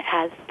known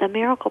as the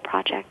Miracle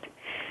Project,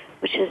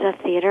 which is a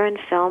theater and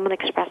film and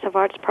expressive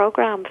arts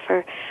program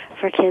for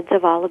kids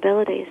of all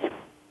abilities.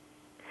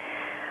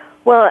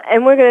 Well,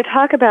 and we're going to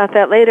talk about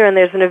that later, and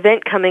there's an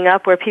event coming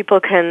up where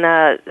people can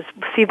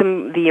see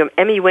the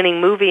Emmy-winning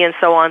movie and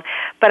so on.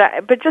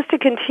 But just to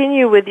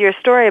continue with your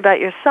story about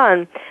your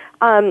son,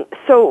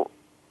 so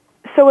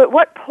at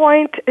what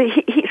point,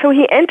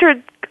 he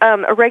entered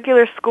a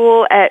regular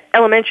school at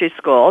elementary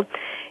school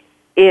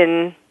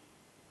in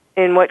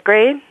what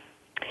grade?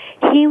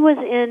 He was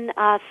in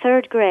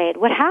 3rd grade.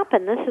 What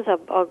happened, this is a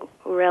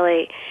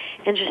really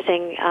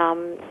interesting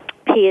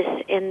piece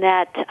in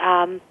that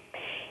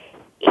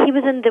he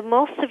was in the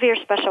most severe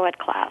special ed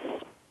class.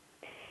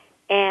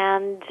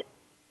 And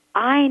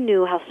I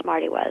knew how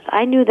smart he was.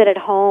 I knew that at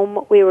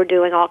home we were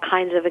doing all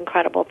kinds of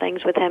incredible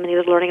things with him, and he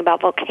was learning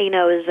about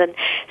volcanoes and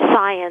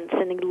science,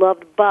 and he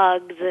loved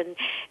bugs, and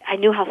I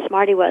knew how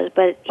smart he was.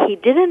 But he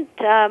didn't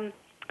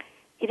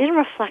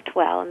reflect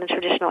well in the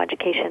traditional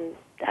education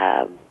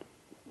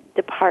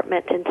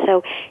department, and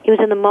so he was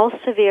in the most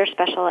severe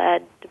special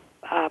ed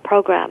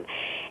program.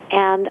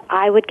 And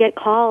I would get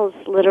calls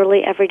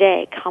literally every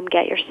day. Come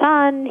get your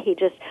son.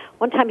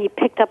 One time he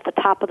picked up the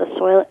top of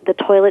the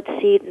toilet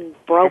seat and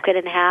broke it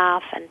in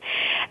half. And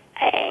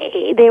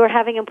they were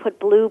having him put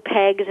blue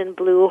pegs in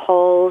blue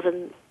holes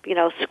and,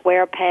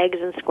 square pegs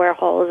and square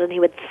holes, and he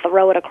would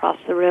throw it across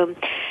the room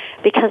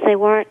because they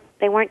weren't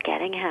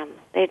getting him.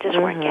 They just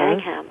weren't getting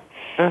him.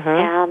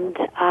 And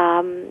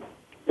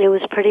it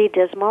was pretty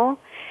dismal.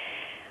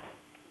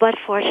 But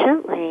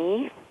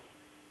fortunately,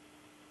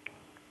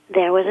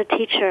 there was a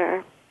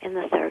teacher in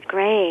the 3rd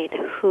grade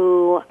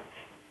who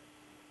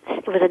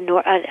was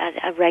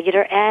a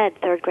regular ed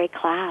 3rd grade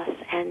class,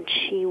 and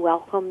she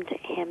welcomed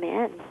him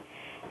in.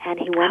 And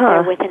he went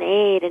there with an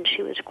aide, and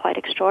she was quite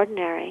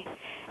extraordinary,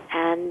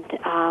 and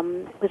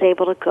was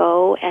able to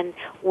go and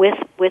with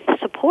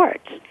support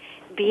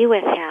be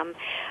with him.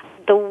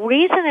 The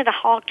reason it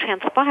all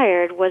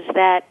transpired was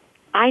that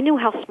I knew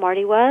how smart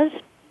he was.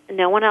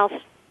 No one else.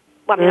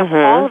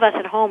 All of us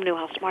at home knew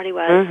how smart he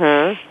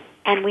was.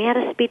 And we had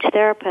a speech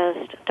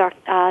therapist,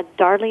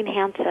 Darlene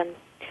Hansen,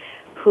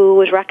 who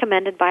was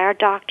recommended by our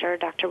doctor,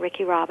 Dr.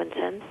 Ricky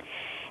Robinson.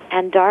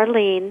 And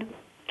Darlene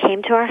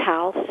came to our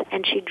house,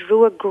 and she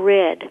drew a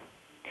grid,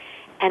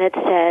 and it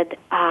said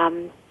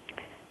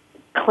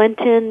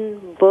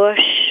Clinton,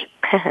 Bush,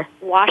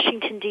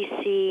 Washington,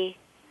 D.C.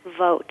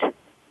 vote.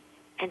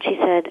 And she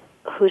said,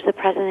 who's the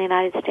President of the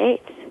United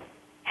States?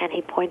 And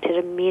he pointed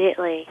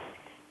immediately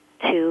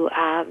to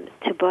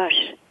Bush.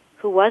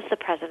 Who was the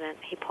President?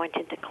 He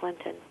pointed to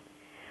Clinton.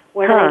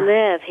 Where do they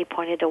live? He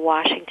pointed to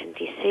Washington,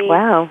 D.C.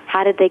 Wow.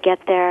 How did they get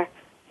there?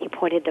 He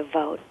pointed to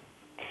vote.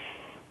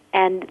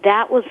 And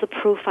that was the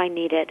proof I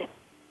needed.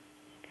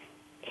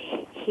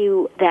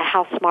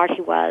 How smart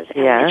he was.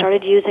 And we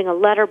started using a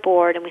letter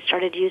board, and we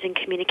started using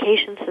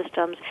communication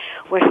systems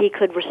where he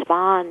could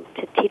respond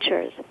to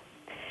teachers.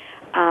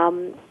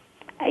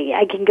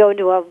 I can go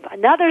into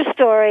another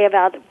story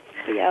about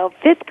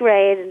fifth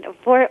grade and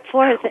fourth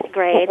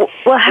grade.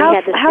 Well,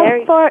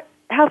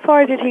 how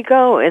far did he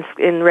go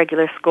in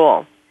regular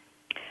school?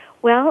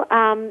 Well,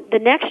 the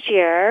next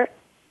year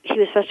he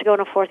was supposed to go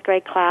in a fourth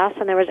grade class,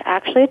 and there was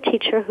actually a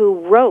teacher who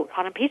wrote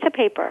on a piece of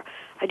paper,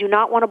 "I do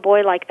not want a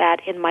boy like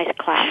that in my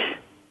class."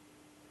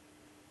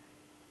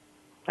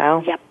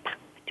 Wow. Yep, I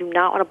do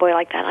not want a boy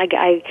like that.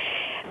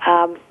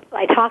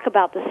 I talk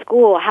about the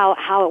school,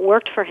 how it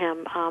worked for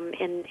him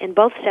in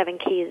both Seven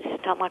Keys,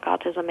 Don't Like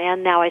Autism,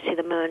 and Now I See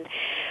the Moon.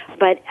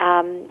 But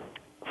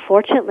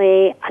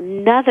fortunately,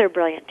 another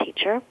brilliant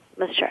teacher,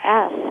 Mr.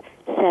 S.,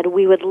 said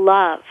we would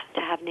love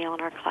to have Neil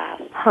in our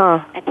class.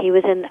 And he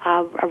was in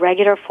a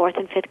regular fourth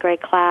and fifth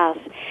grade class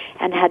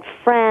and had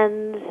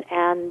friends,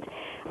 and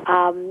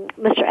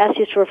Mr. S.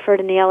 used to refer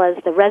to Neil as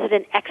the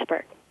resident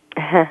expert.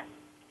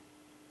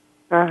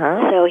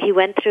 So he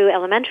went through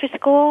elementary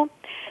school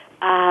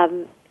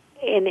in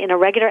a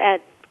regular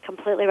ed,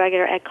 completely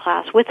regular ed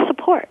class with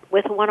support,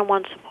 with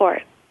one-on-one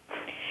support.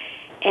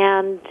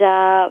 And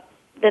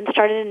then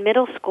started in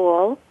middle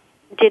school,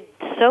 did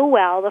so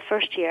well the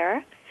first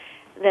year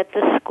that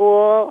the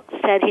school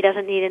said he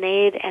doesn't need an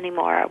aide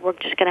anymore. We're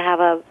just going to have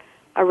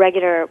a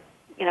regular,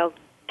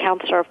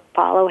 counselor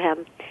follow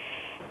him.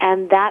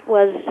 And that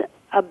was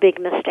a big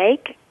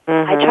mistake.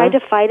 I tried to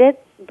fight it,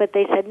 but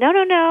they said,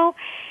 no.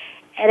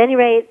 At any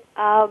rate,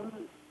 to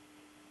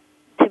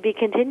be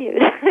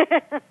continued.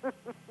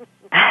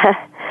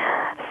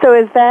 So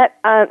is that,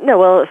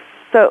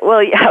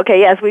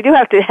 yes, we do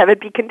have to have it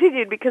be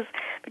continued because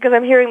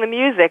I'm hearing the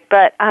music,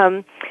 but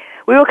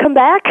we will come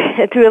back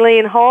to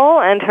Elaine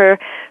Hall and her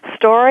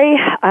story,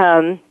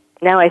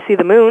 Now I See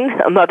the Moon,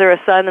 A Mother,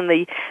 a Son, and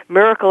the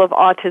Miracle of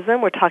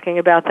Autism. We're talking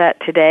about that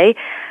today.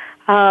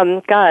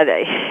 God,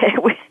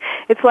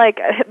 it's like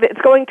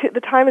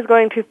the time is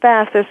going too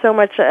fast. There's so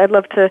much I'd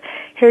love to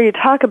hear you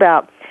talk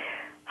about.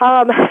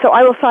 So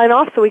I will sign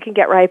off so we can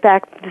get right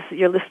back.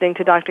 You're listening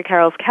to Dr.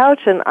 Carol's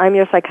Couch, and I'm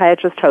your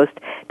psychiatrist host,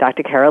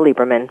 Dr. Carol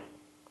Lieberman.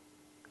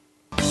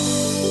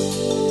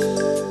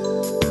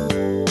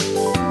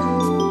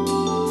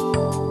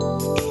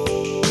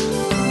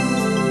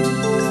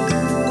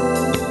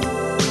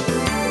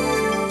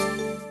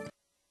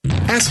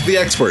 Ask the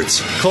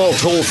experts. Call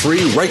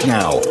toll-free right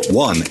now,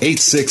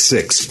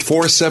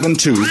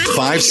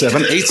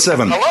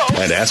 1-866-472-5787.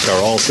 And ask our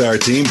All-Star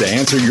team to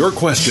answer your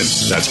question.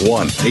 That's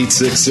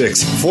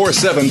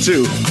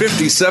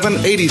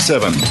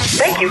 1-866-472-5787.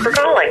 Thank you for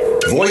calling.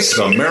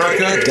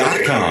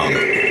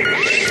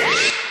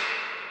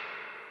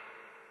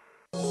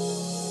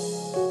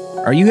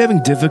 VoiceAmerica.com. Are you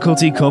having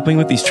difficulty coping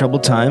with these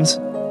troubled times?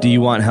 Do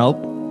you want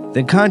help?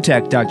 Then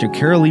contact Dr.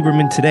 Carol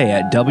Lieberman today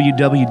at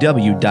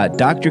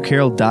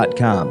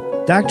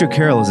www.drcarol.com. Dr.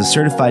 Carol is a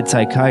certified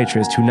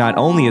psychiatrist who not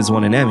only has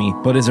won an Emmy,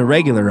 but is a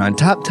regular on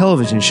top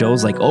television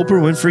shows like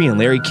Oprah Winfrey and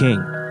Larry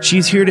King.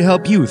 She's here to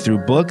help you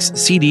through books,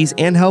 CDs,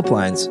 and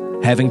helplines.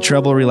 Having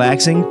trouble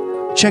relaxing?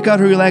 Check out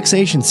her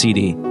relaxation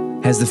CD.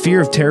 Has the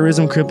fear of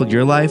terrorism crippled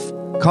your life?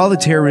 Call the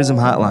Terrorism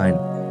Hotline.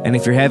 And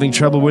if you're having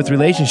trouble with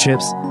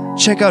relationships,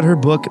 check out her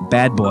book,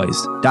 Bad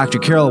Boys. Dr.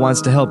 Carol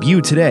wants to help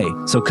you today,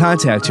 so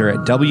contact her at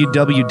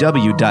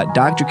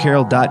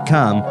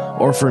www.drcarol.com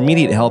or for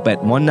immediate help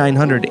at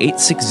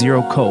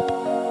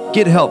 1-900-860-COPE.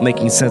 Get help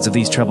making sense of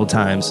these troubled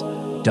times.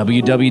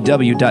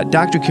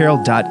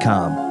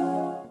 www.drcarol.com.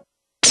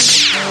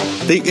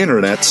 The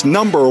Internet's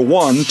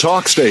 #1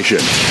 talk station.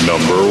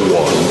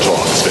 #1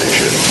 talk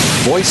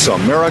station.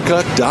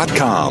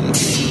 VoiceAmerica.com.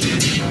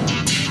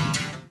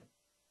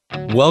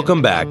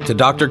 Welcome back to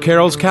Dr.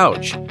 Carol's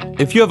Couch.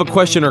 If you have a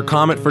question or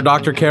comment for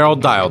Dr. Carol,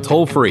 dial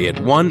toll-free at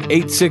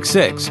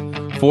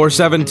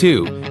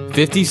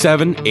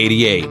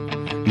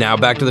 1-866-472-5788. Now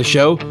back to the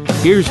show.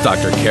 Here's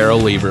Dr. Carol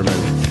Lieberman.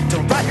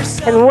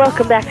 And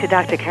welcome back to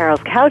Dr.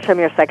 Carol's Couch. I'm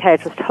your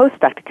psychiatrist host,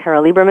 Dr.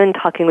 Carol Lieberman,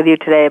 talking with you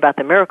today about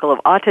the miracle of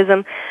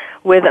autism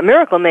with a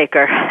miracle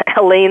maker,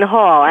 Elaine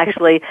Hall.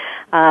 Actually,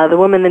 the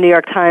woman the New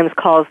York Times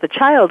calls the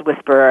child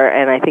whisperer,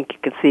 and I think you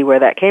can see where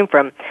that came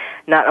from,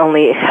 not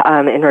only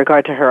in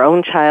regard to her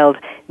own child,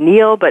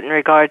 Neil, but in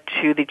regard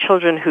to the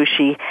children who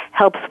she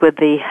helps with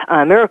the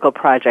Miracle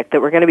Project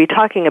that we're going to be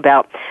talking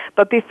about.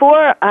 But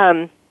before,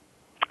 I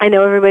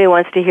know everybody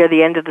wants to hear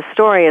the end of the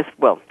story as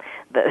well.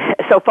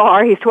 So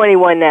far, he's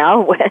 21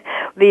 now.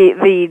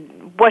 The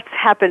what's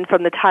happened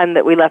from the time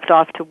that we left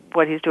off to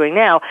what he's doing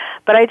now.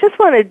 But I just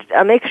wanted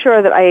to make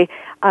sure that I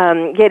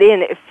get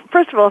in.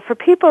 First of all, for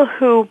people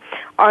who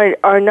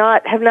have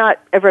not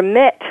ever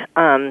met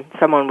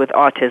someone with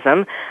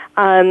autism,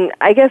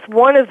 I guess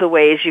one of the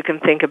ways you can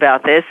think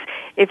about this,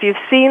 if you've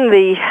seen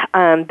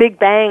the Big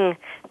Bang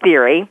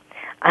Theory,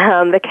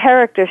 the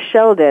character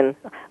Sheldon.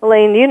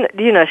 Elaine,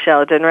 you know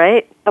Sheldon,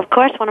 right? Of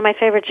course, one of my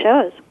favorite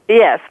shows.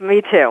 Yes,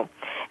 me too.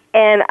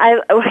 And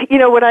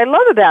what I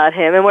love about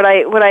him, and what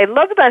I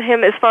love about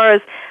him as far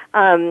as,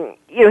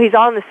 he's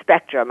on the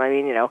spectrum. I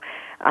mean,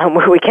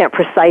 we can't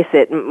precise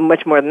it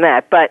much more than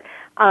that. But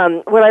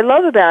what I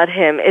love about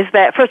him is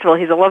that, first of all,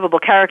 he's a lovable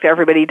character.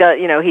 Everybody does,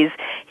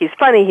 he's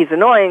funny, he's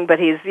annoying, but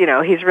he's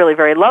really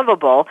very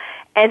lovable.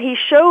 And he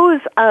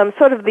shows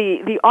sort of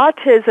the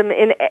autism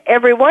in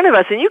every one of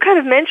us. And you kind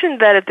of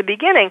mentioned that at the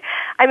beginning.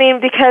 I mean,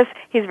 because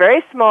he's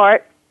very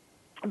smart,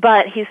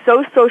 but he's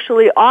so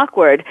socially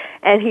awkward,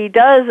 and he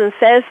does and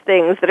says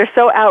things that are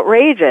so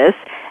outrageous,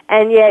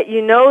 and yet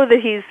you know that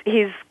he's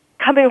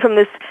coming from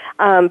this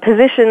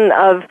position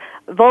of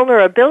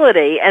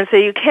vulnerability, and so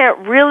you can't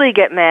really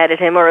get mad at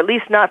him, or at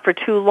least not for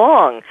too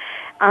long.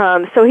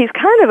 So he's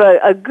kind of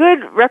a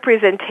good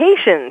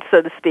representation,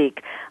 so to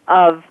speak,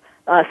 of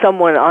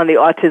someone on the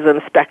autism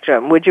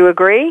spectrum. Would you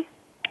agree?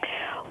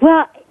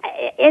 Well,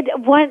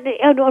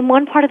 on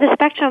one part of the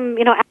spectrum,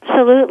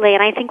 absolutely.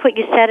 And I think what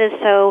you said is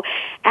so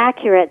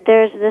accurate.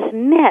 There's this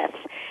myth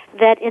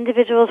that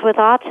individuals with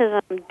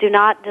autism do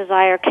not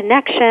desire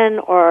connection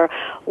or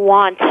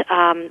want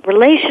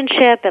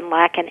relationship and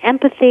lack in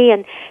empathy,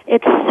 and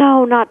it's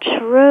so not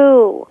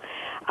true.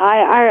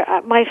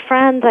 My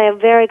friends, I have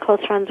very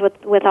close friends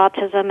with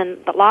autism, and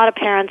a lot of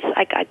parents.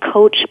 I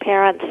coach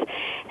parents,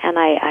 and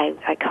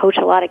I coach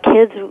a lot of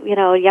kids,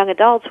 young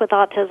adults with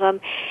autism,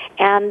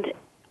 and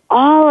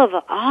all of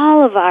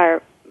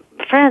our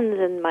friends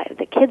and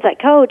the kids I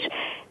coach,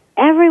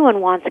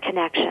 everyone wants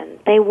connection.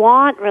 They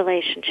want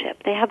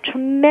relationship. They have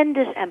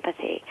tremendous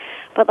empathy.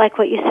 But like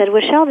what you said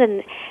with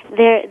Sheldon,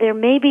 there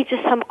may be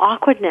just some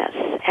awkwardness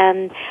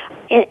and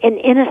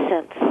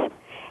innocence.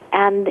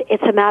 And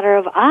it's a matter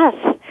of us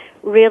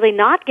really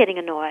not getting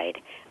annoyed,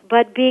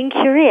 but being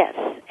curious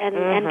and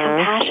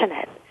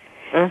compassionate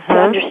to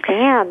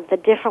understand the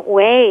different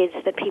ways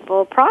that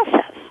people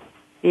process.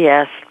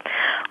 Yes.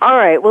 All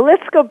right. Well,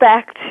 let's go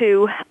back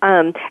to,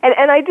 and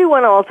I do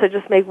want to also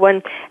just make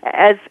one,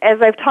 as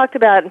I've talked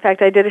about, in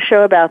fact, I did a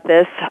show about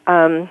this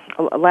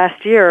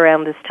last year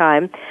around this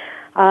time,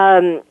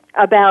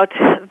 about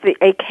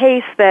a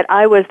case that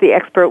I was the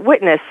expert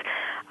witness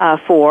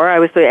for. I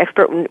was the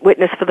expert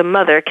witness for the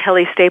mother,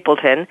 Kelly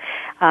Stapleton,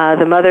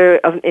 the mother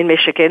in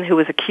Michigan, who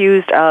was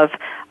accused of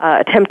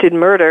attempted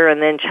murder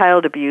and then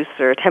child abuse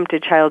or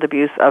attempted child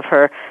abuse of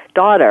her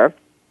daughter,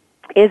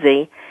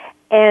 Izzy.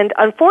 And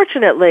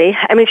unfortunately,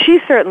 I mean,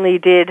 she certainly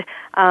did,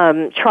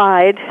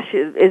 tried.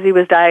 Izzy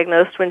was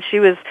diagnosed when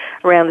she was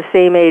around the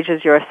same age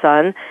as your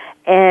son.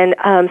 And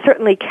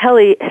certainly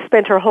Kelly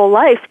spent her whole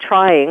life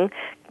trying,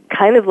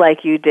 kind of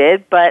like you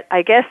did, but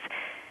I guess,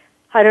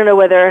 I don't know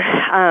whether,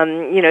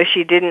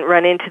 she didn't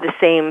run into the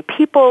same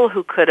people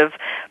who could have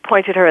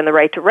pointed her in the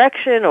right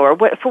direction, or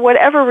for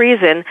whatever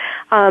reason,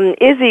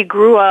 Izzy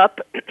grew up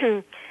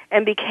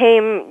and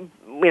became,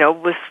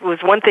 was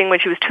one thing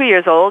when she was 2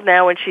 years old.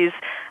 Now when she's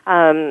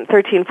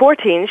 13,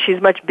 14,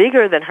 she's much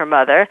bigger than her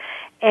mother,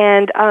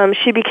 and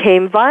she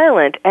became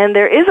violent. And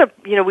there is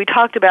we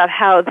talked about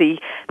how the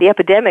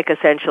epidemic,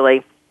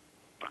 essentially,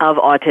 of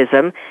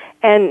autism,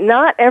 and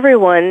not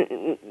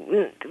only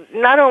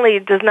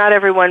does not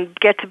everyone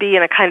get to be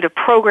in a kind of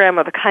program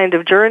or the kind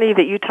of journey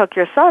that you took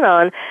your son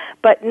on,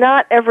 but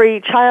not every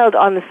child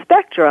on the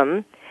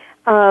spectrum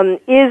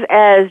is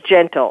as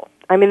gentle.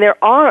 I mean,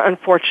 there are,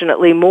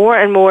 unfortunately, more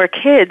and more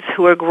kids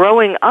who are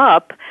growing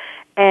up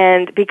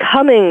and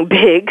becoming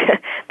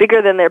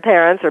bigger than their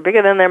parents, or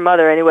bigger than their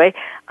mother anyway,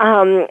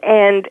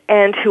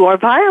 and who are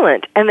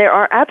violent. And there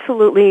are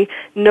absolutely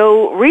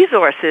no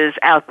resources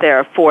out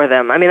there for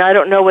them. I mean, I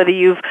don't know whether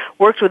you've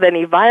worked with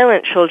any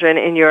violent children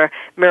in your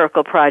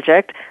Miracle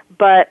Project,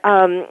 but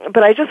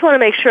I just want to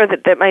make sure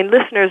that my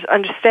listeners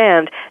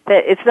understand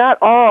that it's not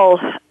all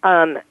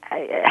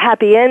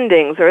happy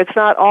endings, or it's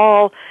not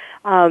all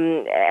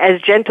as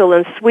gentle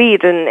and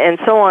sweet and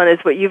so on as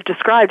what you've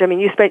described. I mean,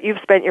 you've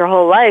spent your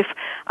whole life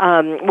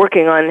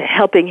working on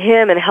helping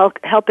him and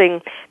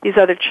helping these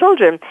other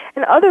children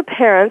and other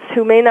parents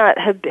who may not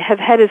have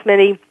had as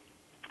many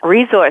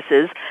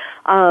resources.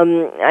 I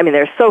mean,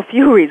 there's so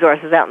few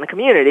resources out in the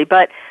community,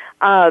 but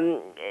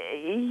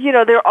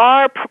there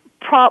are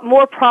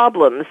more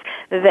problems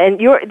than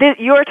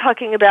you're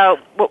talking about.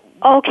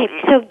 Okay,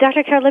 so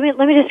Dr. Carol,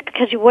 let me just,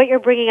 because what you're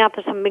bringing up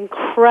is some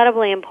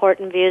incredibly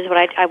important views, but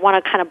I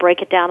want to kind of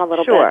break it down a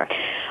little bit.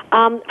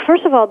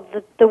 First of all,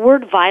 the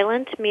word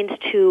violent means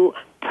to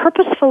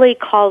purposefully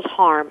cause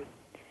harm.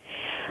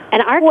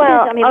 And our kids,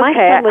 I mean, my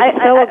son was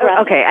so aggressive.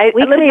 Okay,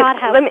 let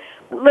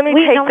me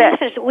take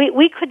that.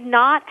 We could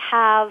not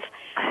have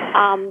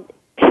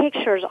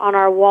pictures on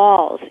our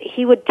walls.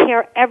 He would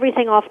tear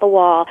everything off the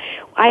wall.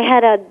 I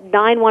had a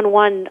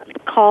 911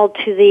 called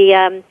to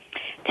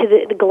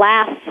the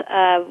glass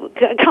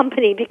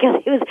company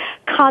because he was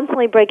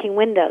constantly breaking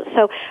windows.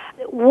 So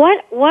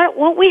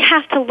what we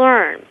have to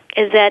learn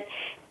is that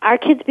our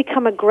kids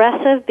become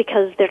aggressive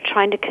because they're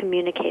trying to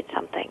communicate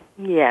something.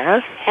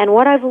 Yes. And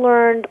what I've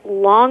learned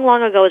long,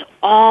 long ago is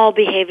all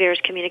behavior is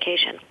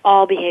communication,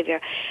 all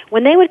behavior.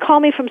 When they would call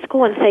me from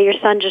school and say, your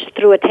son just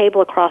threw a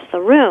table across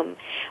the room,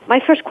 my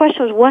first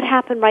question was, what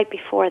happened right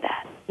before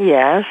that?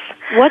 Yes.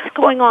 What's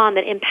going on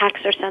that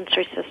impacts their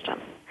sensory system?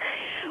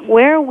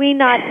 Where are we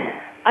not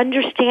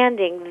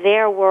understanding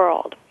their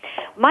world?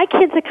 My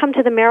kids that come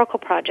to the Miracle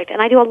Project,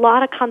 and I do a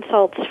lot of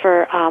consults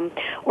for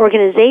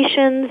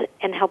organizations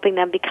and helping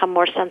them become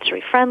more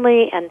sensory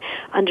friendly and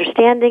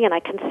understanding, and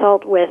I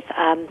consult with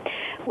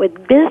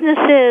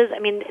businesses. I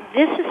mean,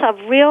 this is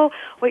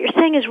what you're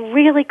saying is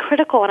really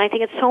critical, and I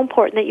think it's so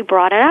important that you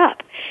brought it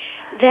up.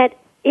 That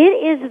it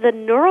is the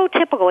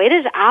neurotypical, it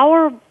is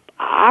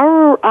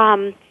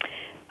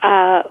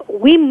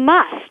we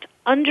must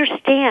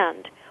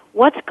understand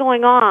what's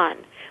going on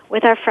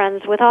with our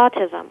friends with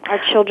autism, our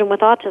children with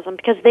autism,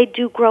 because they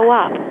do grow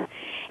up.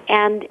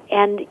 And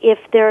if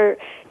they're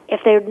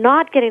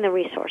not getting the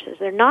resources,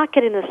 they're not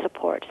getting the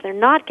supports, they're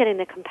not getting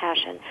the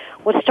compassion,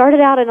 what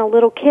started out in a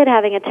little kid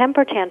having a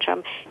temper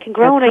tantrum can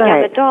grow in a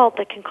young adult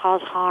that can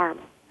cause harm.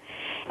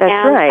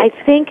 That's right.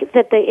 I think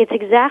that it's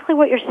exactly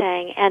what you're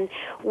saying, and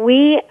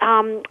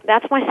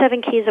that's my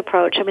 7 keys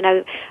approach. I mean,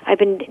 I've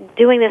been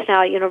doing this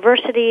now at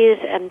universities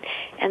and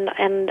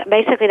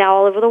basically now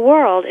all over the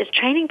world, is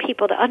training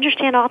people to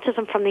understand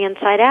autism from the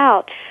inside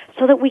out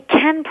so that we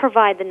can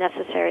provide the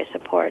necessary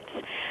supports,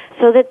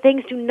 so that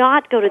things do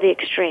not go to the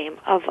extreme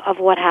of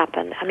what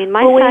happened. I mean,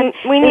 my son,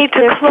 we need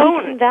to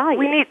clone.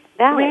 We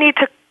need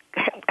to.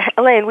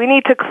 Elaine, we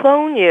need to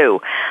clone you,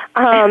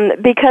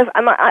 because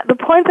the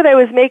point that I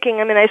was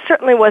making, I mean, I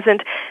certainly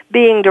wasn't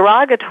being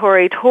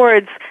derogatory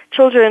towards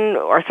children,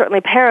 or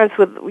certainly parents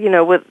with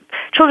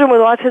children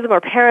with autism, or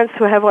parents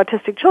who have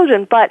autistic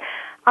children, but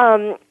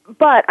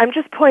I'm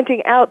just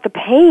pointing out the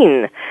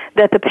pain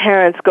that the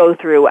parents go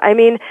through. I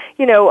mean,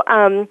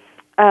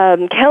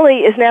 Kelly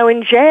is now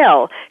in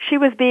jail. She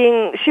was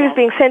being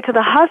sent to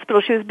the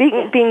hospital. She was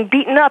being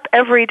beaten up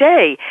every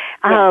day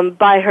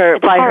by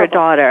her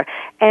daughter.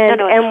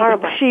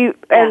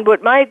 And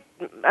what my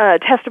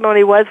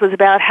testimony was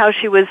about how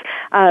she was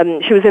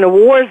in a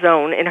war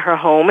zone in her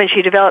home, and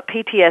she developed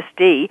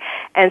PTSD,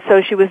 and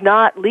so she was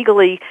not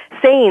legally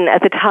sane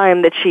at the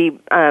time that she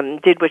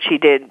did what she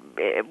did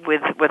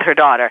with her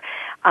daughter.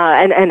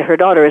 And her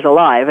daughter is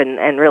alive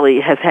and really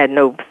has had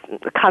no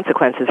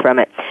consequences from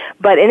it.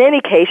 But in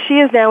any case, she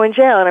is now in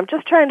jail, and I'm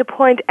just trying to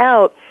point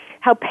out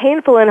how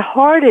painful and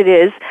hard it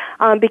is,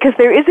 because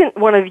there isn't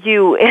one of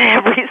you in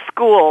every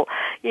school,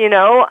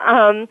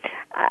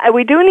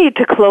 we do need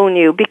to clone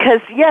you, because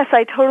yes,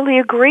 I totally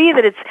agree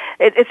that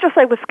it's just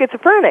like with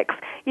schizophrenics.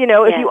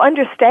 If you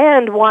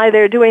understand why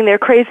they're doing their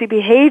crazy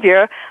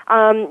behavior,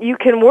 you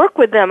can work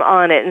with them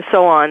on it and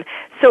so on.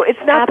 So it's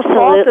not the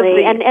fault of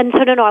the... And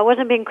so no, I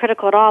wasn't being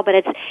critical at all, but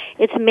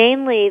it's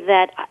mainly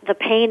that the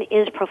pain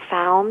is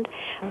profound,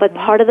 but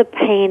part of the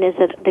pain is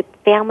that the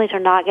families are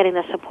not getting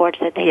the supports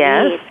that they need.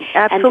 Yes,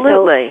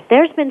 absolutely. And so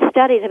there's been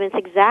studies, I mean,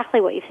 it's exactly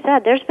what you've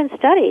said, there's been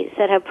studies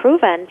that have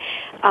proven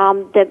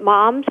that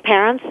moms,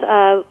 parents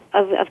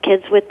of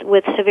kids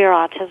with severe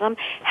autism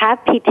have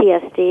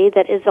PTSD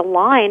that is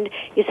aligned,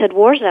 you said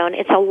war zone,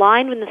 it's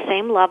aligned in the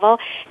same level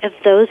as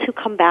those who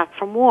come back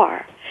from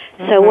war.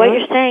 So what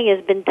you're saying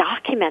has been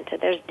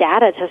documented. There's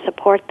data to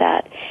support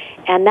that.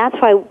 And that's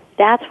why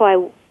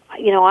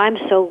I'm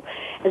so,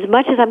 as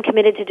much as I'm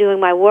committed to doing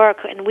my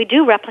work, and we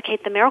do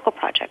replicate the Miracle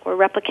Project. We're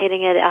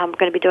replicating it. I'm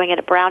going to be doing it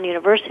at Brown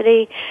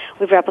University.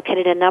 We've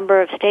replicated a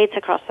number of states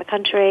across the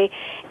country,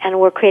 and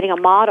we're creating a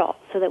model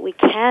so that we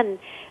can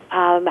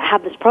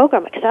have this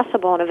program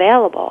accessible and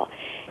available.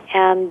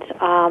 And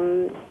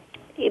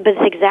but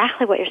it's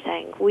exactly what you're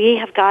saying. We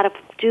have got to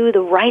do the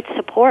right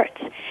supports.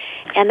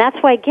 And that's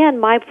why, again,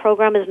 my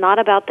program is not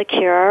about the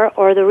cure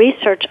or the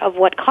research of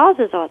what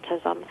causes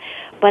autism,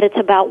 but it's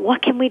about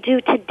what can we do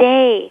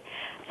today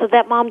so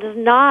that mom does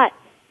not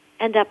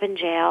end up in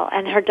jail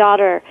and her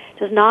daughter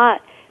does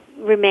not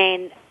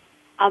remain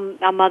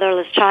a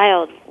motherless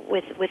child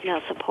with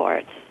no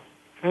supports.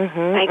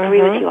 I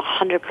agree with you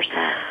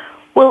 100%.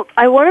 Well,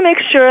 I want to make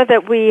sure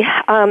that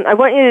I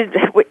want you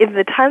to, in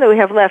the time that we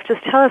have left,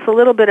 just tell us a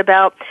little bit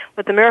about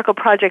what the Miracle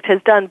Project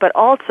has done, but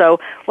also,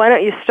 why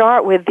don't you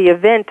start with the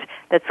event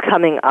that's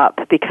coming up,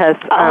 because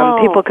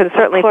people can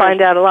certainly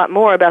find out a lot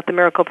more about the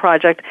Miracle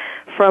Project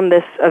from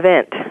this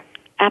event.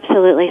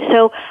 Absolutely.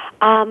 So,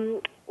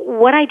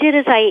 what I did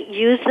is I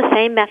used the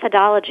same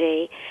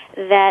methodology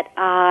that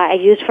I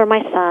used for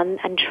my son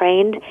and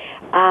trained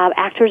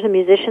actors and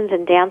musicians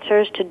and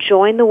dancers to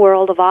join the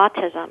world of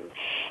autism.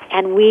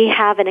 And we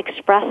have an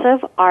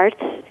expressive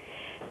arts,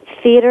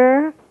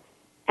 theater,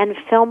 and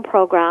film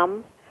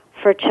program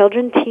for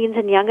children, teens,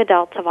 and young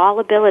adults of all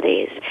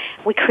abilities.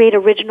 We create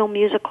original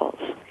musicals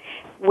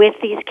with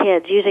these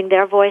kids using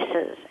their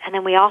voices. And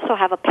then we also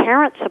have a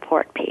parent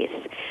support piece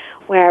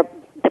where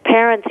the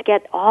parents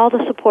get all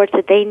the supports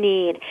that they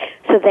need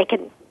so they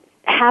can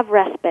have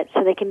respite,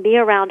 so they can be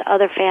around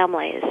other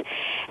families.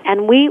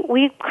 And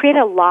we create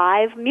a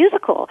live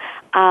musical,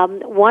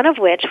 one of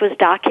which was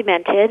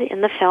documented in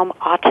the film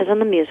Autism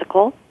the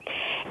Musical,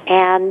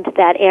 and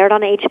that aired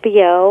on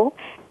HBO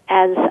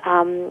as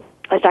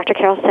Dr.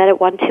 Carroll said, it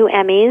won 2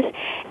 Emmys,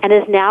 and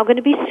is now going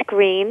to be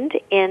screened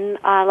in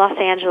Los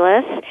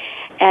Angeles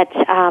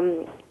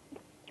on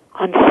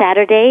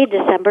Saturday,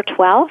 December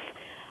 12th.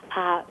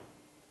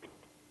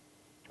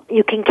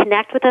 You can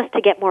connect with us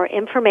to get more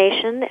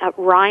information at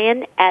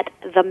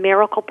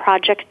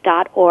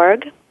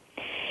ryan@themiracleproject.org.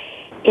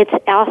 It's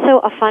also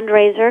a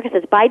fundraiser because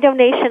it's by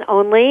donation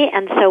only,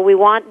 and so we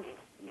want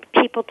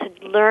people to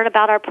learn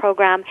about our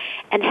program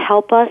and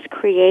help us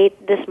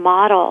create this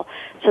model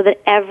so that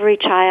every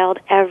child,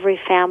 every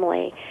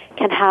family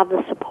can have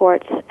the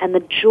supports and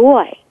the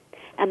joy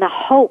and the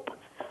hope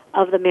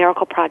of the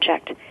Miracle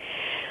Project.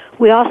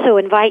 We also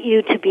invite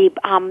you to be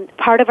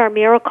part of our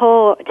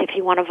miracle if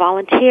you want to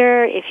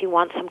volunteer, if you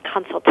want some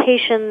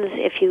consultations,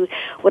 if you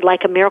would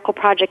like a miracle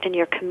project in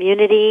your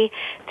community,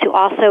 to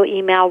also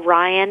email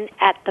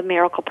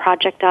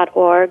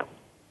ryan@themiracleproject.org.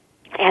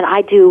 And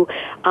I do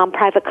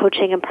private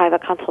coaching and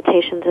private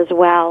consultations as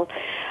well.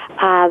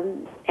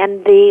 And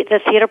the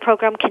theater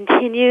program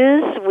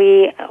continues.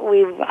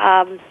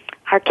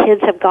 Our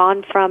kids have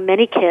gone from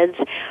many kids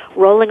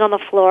rolling on the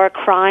floor,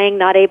 crying,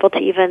 not able to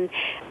even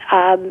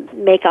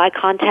make eye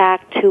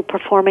contact, to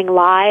performing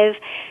live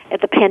at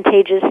the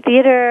Pantages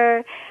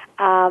Theater,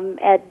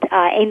 at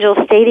Angel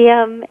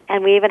Stadium,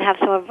 and we even have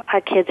some of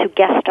our kids who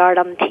guest starred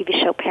on the TV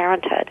show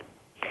Parenthood.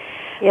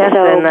 Yes,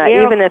 so and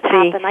even if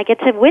I get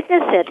to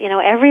witness it,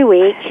 every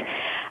week.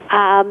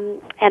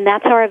 And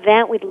that's our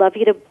event. We'd love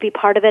you to be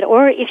part of it.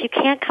 Or if you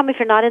can't come, if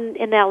you're not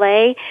in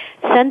LA,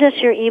 send us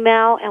your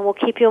email and we'll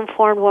keep you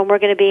informed when we're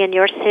going to be in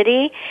your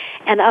city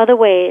and other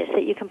ways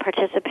that you can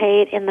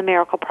participate in the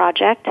Miracle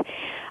Project.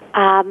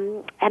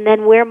 And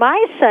then where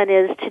my son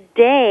is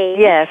today,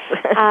 yes,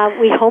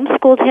 we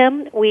homeschooled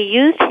him. We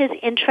used his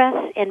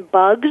interests in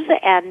bugs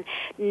and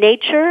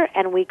nature,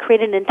 and we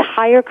created an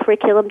entire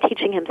curriculum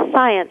teaching him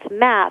science,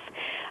 math,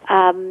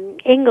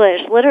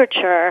 English,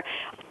 literature,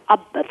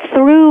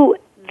 through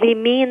the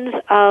means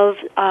of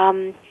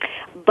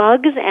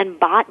bugs and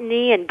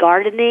botany and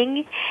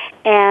gardening.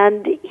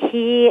 And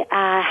he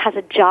has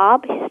a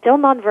job. He's still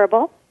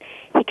nonverbal.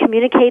 He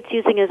communicates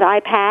using his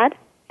iPad.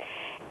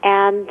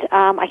 And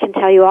I can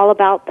tell you all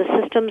about the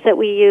systems that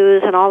we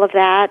use and all of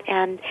that.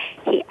 And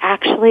he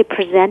actually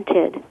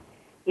presented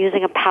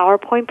using a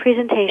PowerPoint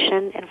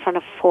presentation in front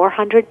of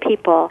 400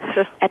 people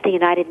at the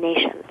United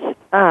Nations.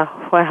 Oh,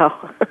 wow.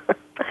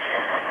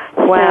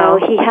 Wow.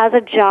 So he has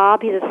a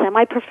job. He's a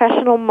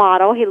semi-professional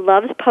model. He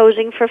loves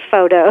posing for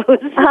photos.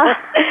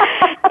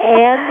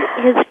 And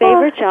his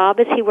favorite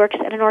job is he works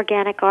at an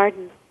organic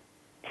garden.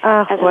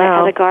 As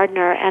a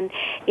gardener. And,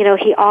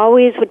 he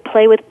always would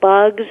play with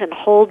bugs and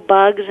hold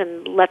bugs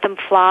and let them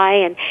fly.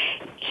 And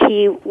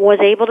he was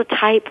able to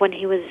type when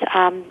he was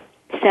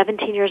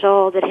 17 years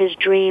old that his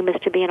dream is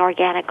to be an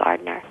organic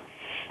gardener.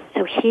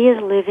 So he is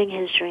living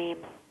his dream.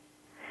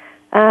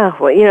 Oh,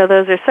 well,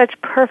 those are such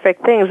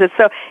perfect things. It's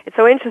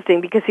so interesting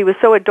because he was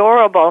so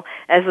adorable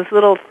as this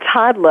little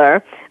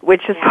toddler,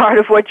 which is part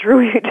of what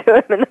drew you to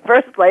him in the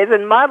first place.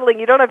 And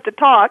modeling, you don't have to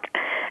talk.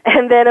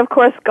 And then, of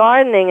course,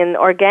 gardening and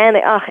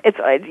organic.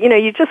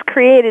 You just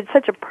created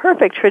such a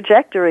perfect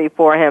trajectory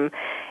for him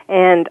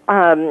and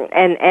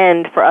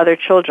for other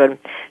children.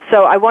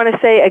 So I want to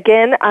say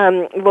again,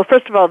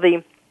 first of all,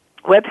 the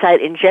website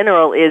in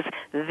general is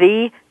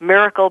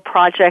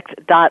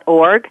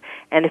themiracleproject.org,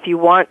 and if you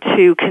want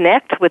to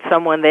connect with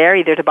someone there,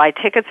 either to buy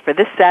tickets for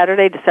this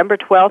Saturday, December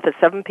 12th at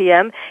 7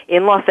 p.m.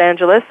 in Los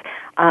Angeles,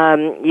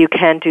 you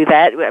can do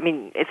that. I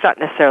mean, it's not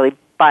necessarily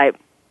buy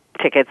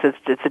tickets,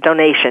 it's a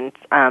donation,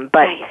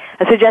 but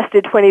a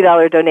suggested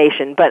 $20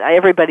 donation, but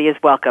everybody is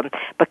welcome.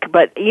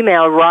 But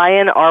email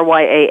Ryan,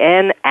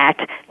 R-Y-A-N, at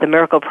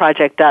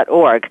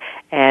themiracleproject.org,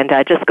 and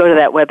just go to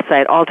that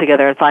website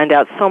altogether and find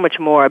out so much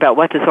more about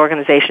what this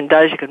organization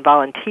does. You can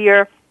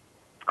volunteer.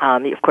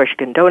 Of course, you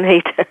can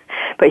donate,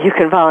 but you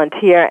can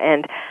volunteer,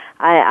 and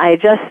I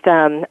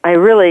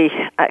really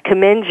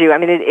commend you. I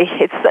mean,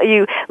 it's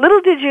you.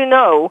 Little did you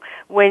know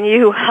when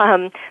you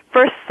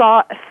first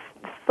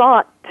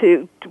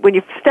when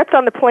you stepped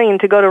on the plane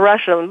to go to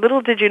Russia,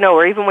 little did you know,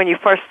 or even when you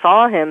first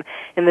saw him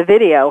in the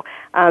video,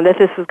 that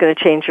this was going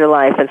to change your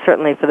life, and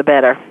certainly for the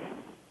better.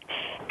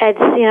 It's,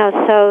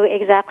 so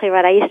exactly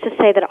right. I used to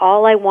say that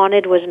all I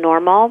wanted was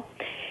normal.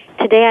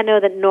 Today I know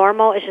that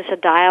normal is just a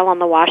dial on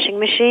the washing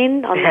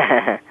machine,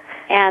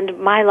 and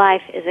my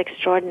life is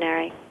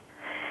extraordinary.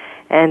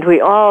 And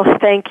we all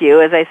thank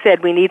you. As I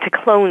said, we need to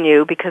clone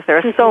you because there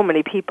are so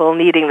many people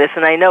needing this,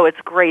 and I know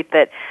it's great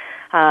that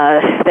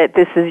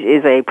this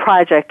is a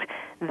project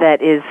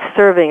that is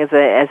serving as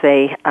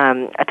a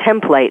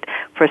template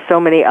for so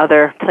many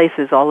other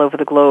places all over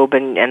the globe,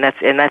 and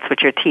that's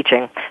what you're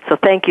teaching. So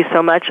thank you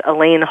so much,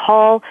 Elaine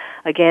Hall.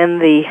 Again,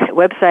 the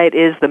website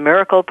is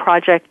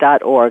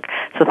themiracleproject.org.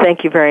 So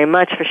thank you very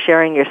much for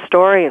sharing your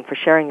story and for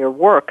sharing your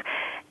work.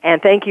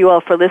 And thank you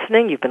all for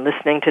listening. You've been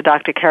listening to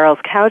Dr. Carol's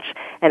Couch,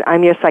 and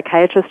I'm your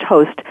psychiatrist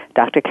host,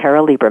 Dr.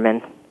 Carol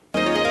Lieberman.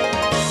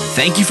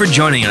 Thank you for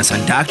joining us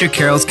on Dr.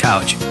 Carol's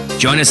Couch.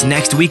 Join us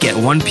next week at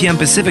 1 p.m.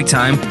 Pacific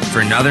Time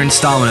for another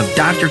installment of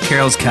Dr.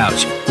 Carol's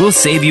Couch. We'll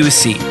save you a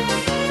seat.